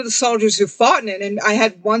to a lot of the soldiers who fought in it, and I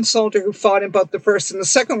had one soldier who fought in both the First and the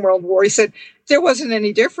Second World War, he said, there wasn't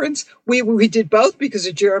any difference. We did both because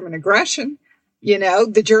of German aggression.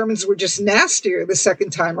 The Germans were just nastier the second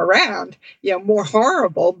time around, more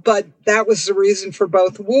horrible, but that was the reason for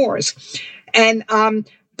both wars. And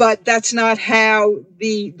but that's not how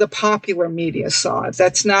the popular media saw it.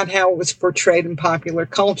 That's not how it was portrayed in popular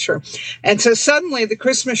culture. And so suddenly the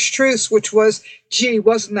Christmas truce, which was, gee,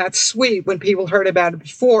 wasn't that sweet when people heard about it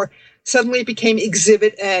before, suddenly it became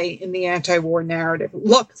Exhibit A in the anti-war narrative.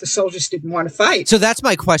 Look, the soldiers didn't want to fight. So that's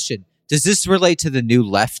my question. Does this relate to the New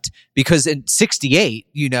Left? Because in 1968,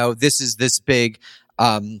 this is this big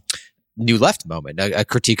New Left moment, a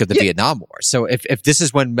critique of the Vietnam War. So if this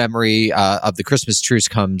is when memory of the Christmas truce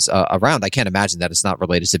comes around, I can't imagine that it's not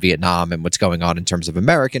related to Vietnam and what's going on in terms of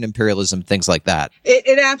American imperialism, things like that.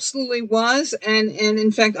 It absolutely was. And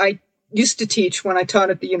in fact, I used to teach, when I taught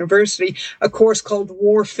at the university, a course called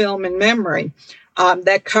War, Film, and Memory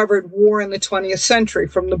that covered war in the 20th century,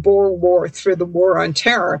 from the Boer War through the War on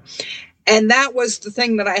Terror. And that was the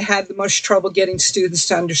thing that I had the most trouble getting students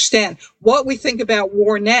to understand. What we think about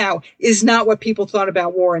war now is not what people thought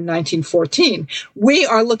about war in 1914. We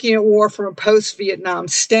are looking at war from a post-Vietnam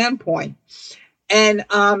standpoint. And,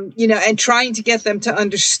 and trying to get them to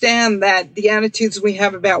understand that the attitudes we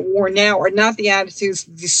have about war now are not the attitudes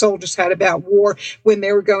the soldiers had about war when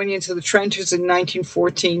they were going into the trenches in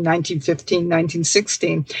 1914, 1915,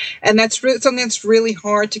 1916. And that's something that's really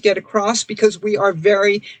hard to get across, because we are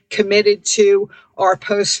very committed to our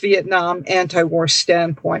post-Vietnam anti-war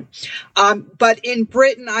standpoint. But in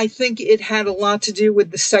Britain, I think it had a lot to do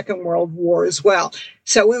with the Second World War as well.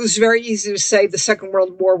 So it was very easy to say the Second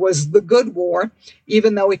World War was the good war,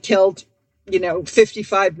 even though it killed,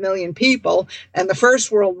 55 million people. And the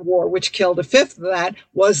First World War, which killed a fifth of that,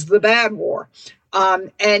 was the bad war.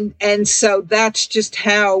 And so that's just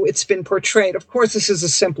how it's been portrayed. Of course, this is a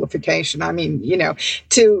simplification. I mean, you'd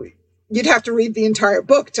have to read the entire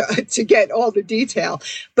book to get all the detail.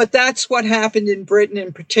 But that's what happened in Britain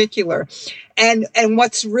in particular. And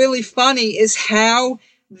what's really funny is how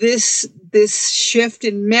this shift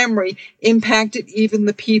in memory impacted even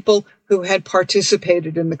the people who had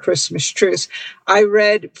participated in the Christmas truce. I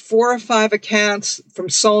read 4 or 5 accounts from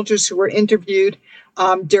soldiers who were interviewed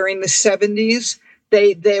during the 70s.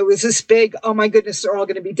 There was this big, oh my goodness, they're all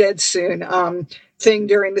going to be dead soon, thing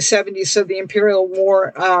during the 70s. So the Imperial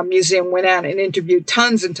War Museum went out and interviewed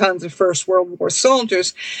tons and tons of First World War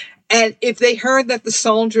soldiers. And if they heard that the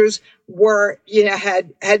soldiers were,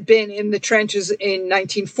 had been in the trenches in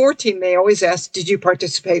 1914, they always asked, did you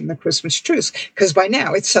participate in the Christmas truce? Because by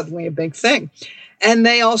now it's suddenly a big thing. And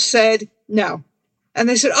they all said no. And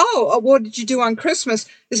they said, oh, what did you do on Christmas?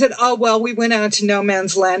 They said, oh, well, we went out to no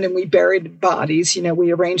man's land and we buried bodies.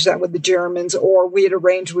 We arranged that with the Germans, or we had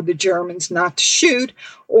arranged with the Germans not to shoot,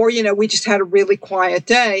 or, we just had a really quiet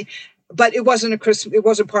day. But it wasn't it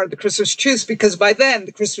wasn't part of the Christmas truce, because by then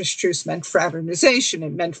the Christmas truce meant fraternization.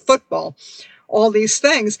 It meant football, all these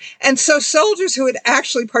things. And so soldiers who had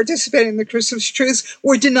actually participated in the Christmas truce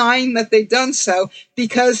were denying that they'd done so,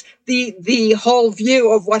 because the whole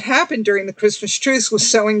view of what happened during the Christmas truce was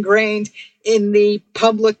so ingrained in the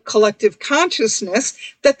public collective consciousness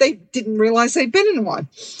that they didn't realize they'd been in one.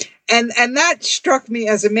 And that struck me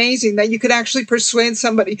as amazing, that you could actually persuade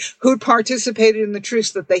somebody who'd participated in the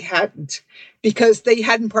truce that they hadn't, because they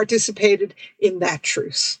hadn't participated in that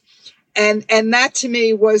truce. And that to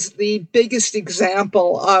me was the biggest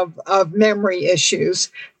example of memory issues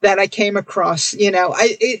that I came across.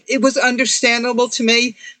 It was understandable to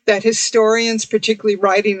me that historians, particularly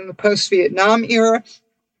writing in the post-Vietnam era,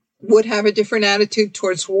 would have a different attitude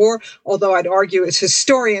towards war, although I'd argue as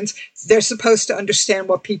historians, they're supposed to understand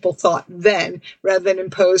what people thought then rather than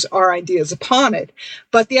impose our ideas upon it.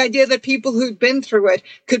 But the idea that people who'd been through it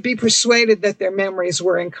could be persuaded that their memories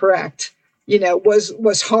were incorrect,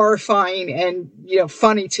 was horrifying and,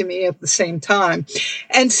 funny to me at the same time.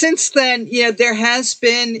 And since then, there has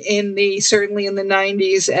been certainly in the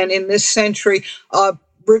 90s and in this century,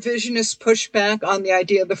 revisionist pushback on the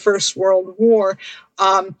idea of the First World War.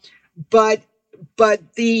 But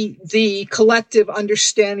the collective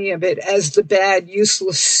understanding of it as the bad,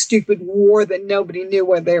 useless, stupid war that nobody knew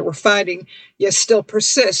what they were fighting, still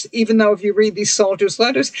persists. Even though if you read these soldiers'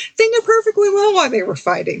 letters, they knew perfectly well why they were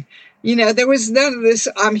fighting. There was none of this,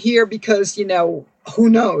 I'm here because, who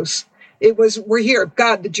knows? It was, we're here.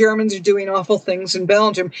 God, the Germans are doing awful things in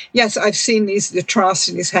Belgium. Yes, I've seen these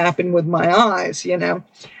atrocities happen with my eyes,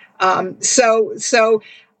 So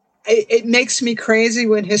it makes me crazy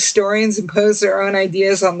when historians impose their own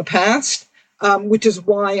ideas on the past, which is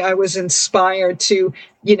why I was inspired to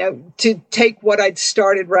take what I'd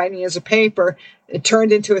started writing as a paper, it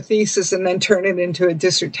turned into a thesis, and then turn it into a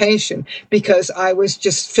dissertation, because I was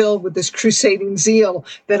just filled with this crusading zeal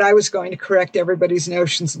that I was going to correct everybody's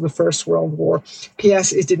notions of the First World War.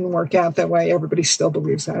 P.S. It didn't work out that way. Everybody still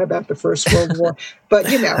believes that about the First World War. But,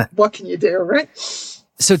 what can you do, right?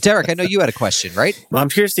 So, Derek, I know you had a question, right? Well, I'm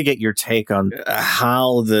curious to get your take on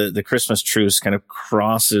how the Christmas truce kind of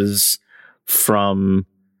crosses from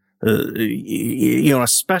a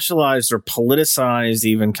specialized or politicized,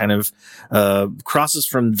 even kind of crosses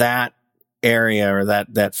from that area or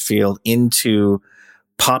that field into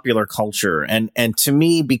popular culture, and to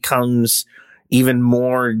me becomes even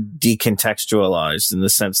more decontextualized in the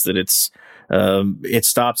sense that it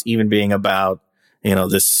stops even being about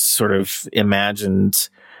this sort of imagined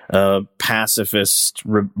pacifist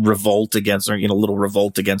revolt against, or little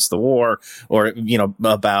revolt against the war, or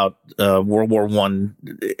about World War One,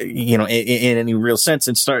 in any real sense,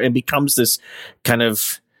 and becomes this kind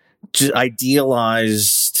of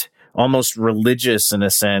idealized, almost religious in a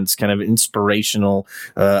sense, kind of inspirational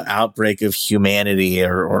outbreak of humanity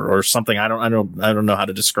or something. I don't know how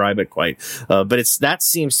to describe it quite, but that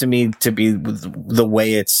seems to me to be the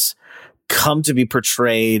way it's come to be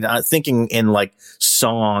portrayed, thinking in like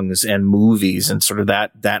songs and movies and sort of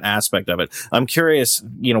that aspect of it. I'm curious,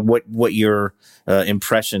 what your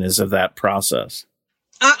impression is of that process.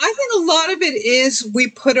 I think a lot of it is we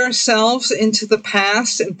put ourselves into the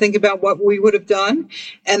past and think about what we would have done.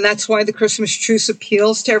 And that's why the Christmas truce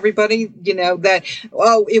appeals to everybody, that,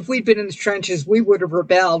 if we'd been in the trenches, we would have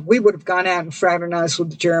rebelled. We would have gone out and fraternized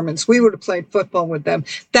with the Germans. We would have played football with them.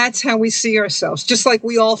 That's how we see ourselves. Just like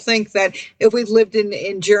we all think that if we lived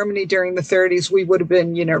in Germany during the 30s, we would have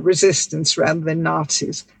been, resistance rather than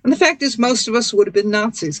Nazis. And the fact is, most of us would have been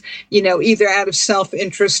Nazis, either out of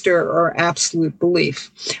self-interest or absolute belief.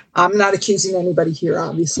 I'm not accusing anybody here,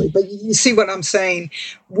 obviously, but you see what I'm saying.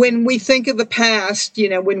 When we think of the past,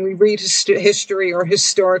 when we read history or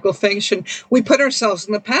historical fiction, we put ourselves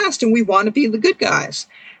in the past and we want to be the good guys.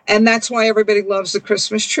 And that's why everybody loves the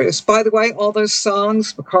Christmas truce. By the way, all those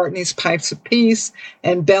songs, McCartney's Pipes of Peace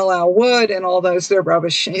and Belle Al Wood and all those, they're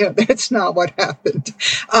rubbish. That's not what happened.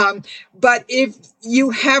 But if you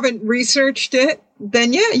haven't researched it,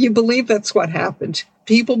 then yeah, you believe that's what happened.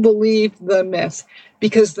 People believe the myth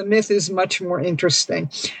because the myth is much more interesting.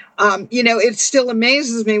 It still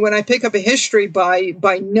amazes me when I pick up a history by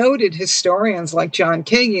noted historians like John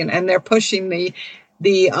Keegan, and they're pushing the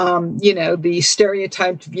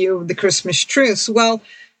stereotyped view of the Christmas truce. Well,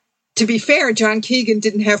 to be fair, John Keegan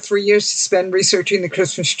didn't have 3 years to spend researching the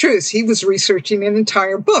Christmas truce. He was researching an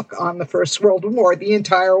entire book on the First World War, the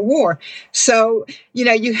entire war. So,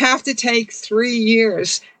 you have to take 3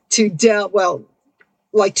 years to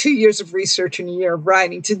like 2 years of research and a year of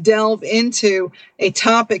writing to delve into a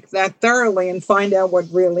topic that thoroughly and find out what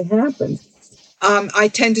really happened. I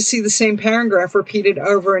tend to see the same paragraph repeated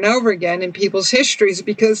over and over again in people's histories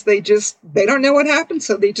because they don't know what happened.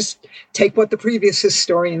 So they just take what the previous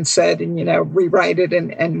historian said and, rewrite it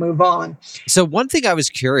and move on. So one thing I was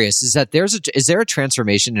curious is that is there a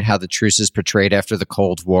transformation in how the truce is portrayed after the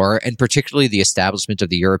Cold War, and particularly the establishment of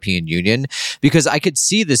the European Union? Because I could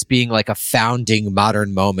see this being like a founding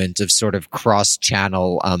modern moment of sort of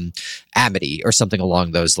cross-channel amity or something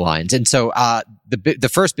along those lines. And so the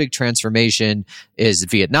first big transformation is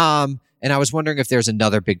Vietnam. And I was wondering if there's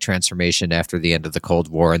another big transformation after the end of the Cold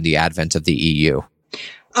War and the advent of the EU.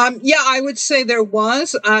 I would say there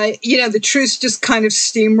was. The truce just kind of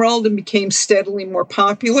steamrolled and became steadily more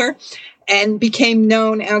popular and became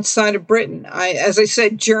known outside of Britain. As I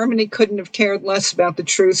said, Germany couldn't have cared less about the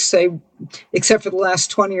truce, say, except for the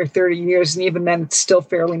last 20 or 30 years, and even then it's still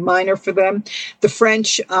fairly minor for them. The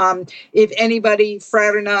French, if anybody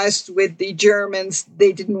fraternized with the Germans,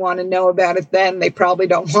 they didn't want to know about it then. They probably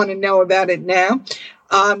don't want to know about it now.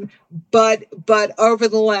 But over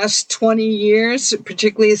the last 20 years,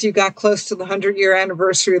 particularly as you got close to the 100-year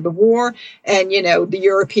anniversary of the war and, the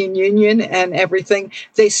European Union and everything,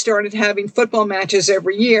 they started having football matches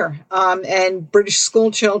every year. And British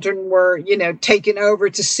school children were, taken over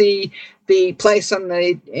to see the place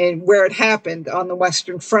where it happened on the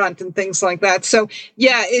Western Front and things like that. So,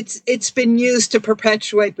 yeah, it's been used to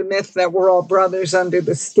perpetuate the myth that we're all brothers under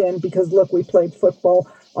the skin because, look, we played football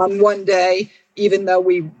on one day, even though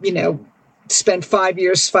we, spent 5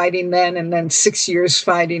 years fighting then and then 6 years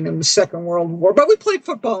fighting in the Second World War. But we played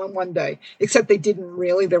football in one day, except they didn't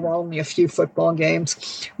really. There were only a few football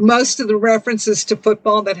games. Most of the references to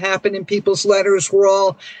football that happened in people's letters were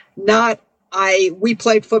all we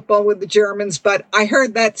played football with the Germans, but I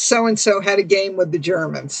heard that so-and-so had a game with the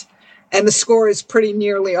Germans. And the score is pretty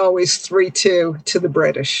nearly always 3-2 to the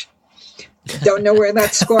British. Don't know where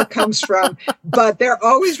that score comes from, but they're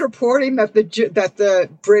always reporting that the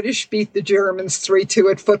British beat the Germans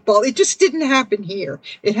 3-2 at football. It just didn't happen here.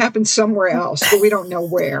 It happened somewhere else, but we don't know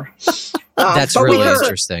where. That's really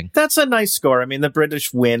interesting. That's a nice score. I mean, the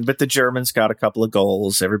British win, but the Germans got a couple of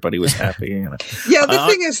goals. Everybody was happy. Yeah, the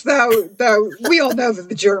thing is, though, we all know that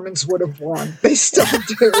the Germans would have won. They still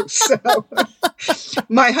do. So,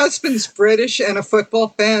 my husband's British and a football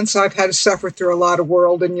fan, so I've had to suffer through a lot of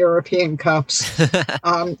World and European Cups.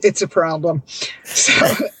 It's a problem.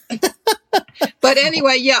 So. But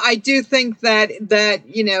anyway, yeah, I do think that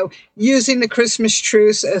using the Christmas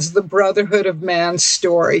truce as the Brotherhood of Man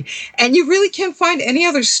story, and you really can't find any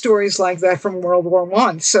other stories like that from World War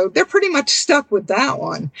I. So they're pretty much stuck with that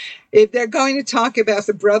one. If they're going to talk about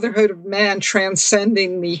the Brotherhood of Man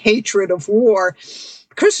transcending the hatred of war,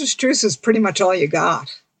 Christmas truce is pretty much all you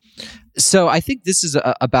got. So I think this is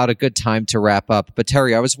about a good time to wrap up. But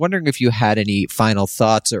Terri, I was wondering if you had any final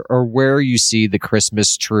thoughts or where you see the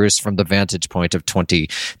Christmas truce from the vantage point of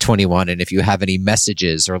 2021, and if you have any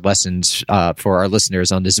messages or lessons for our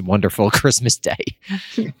listeners on this wonderful Christmas day.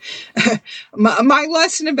 My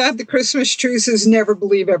lesson about the Christmas truce is never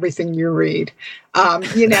believe everything you read.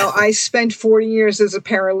 I spent 40 years as a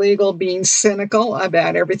paralegal being cynical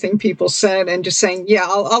about everything people said and just saying, yeah,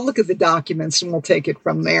 I'll look at the documents and we'll take it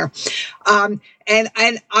from there. And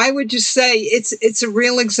I would just say it's a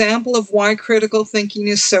real example of why critical thinking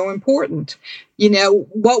is so important.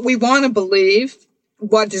 What we want to believe,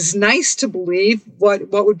 what is nice to believe,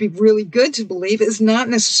 what would be really good to believe is not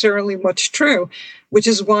necessarily what's true, which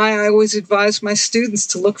is why I always advise my students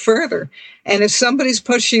to look further. And if somebody's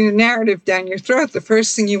pushing a narrative down your throat, the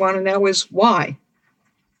first thing you want to know is why.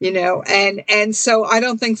 And so I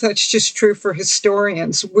don't think that's just true for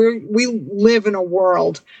historians. We live in a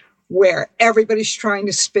world where everybody's trying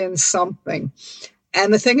to spin something.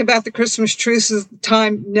 And the thing about the Christmas truce is at the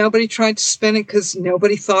time, nobody tried to spin it because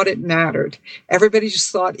nobody thought it mattered. Everybody just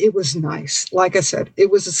thought it was nice. Like I said, it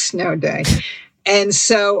was a snow day. And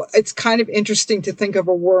so it's kind of interesting to think of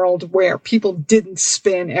a world where people didn't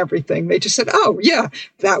spin everything. They just said, oh, yeah,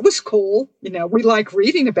 that was cool. We like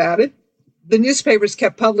reading about it. The newspapers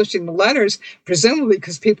kept publishing the letters, presumably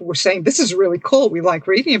because people were saying, this is really cool. We like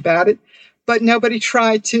reading about it. But nobody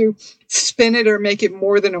tried to spin it or make it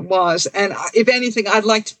more than it was. And if anything, I'd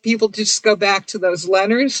like people to just go back to those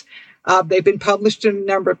letters. They've been published in a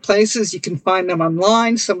number of places. You can find them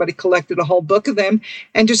online. Somebody collected a whole book of them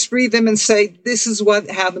and just read them and say, this is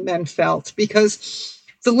how the men felt. Because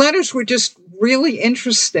the letters were just really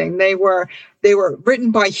interesting. They were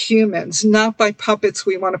written by humans, not by puppets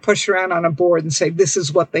we want to push around on a board and say, this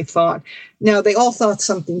is what they thought. No, they all thought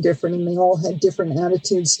something different, and they all had different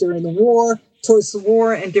attitudes towards the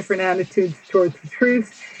war, and different attitudes towards the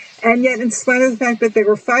truce. And yet, in spite of the fact that they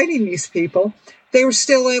were fighting these people, they were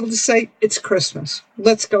still able to say, it's Christmas.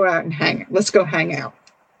 Let's go out and let's go hang out.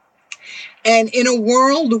 And in a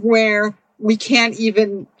world where we can't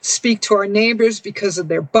even speak to our neighbors because of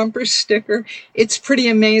their bumper sticker, it's pretty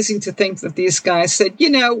amazing to think that these guys said,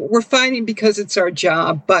 we're fighting because it's our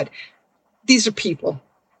job, but these are people.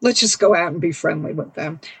 Let's just go out and be friendly with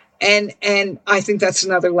them. And I think that's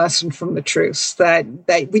another lesson from the truce, that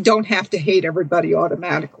we don't have to hate everybody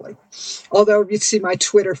automatically. Although if you see my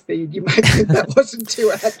Twitter feed, you might think that wasn't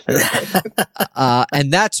too accurate.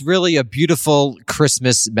 And that's really a beautiful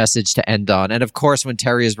Christmas message to end on. And of course, when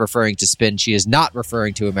Terri is referring to spin, she is not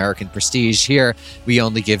referring to American prestige. Here, we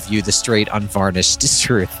only give you the straight, unvarnished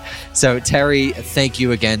truth. So Terri, thank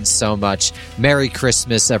you again so much. Merry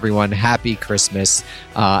Christmas, everyone. Happy Christmas.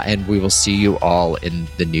 And we will see you all in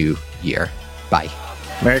the new year. Bye.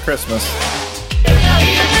 Merry Christmas.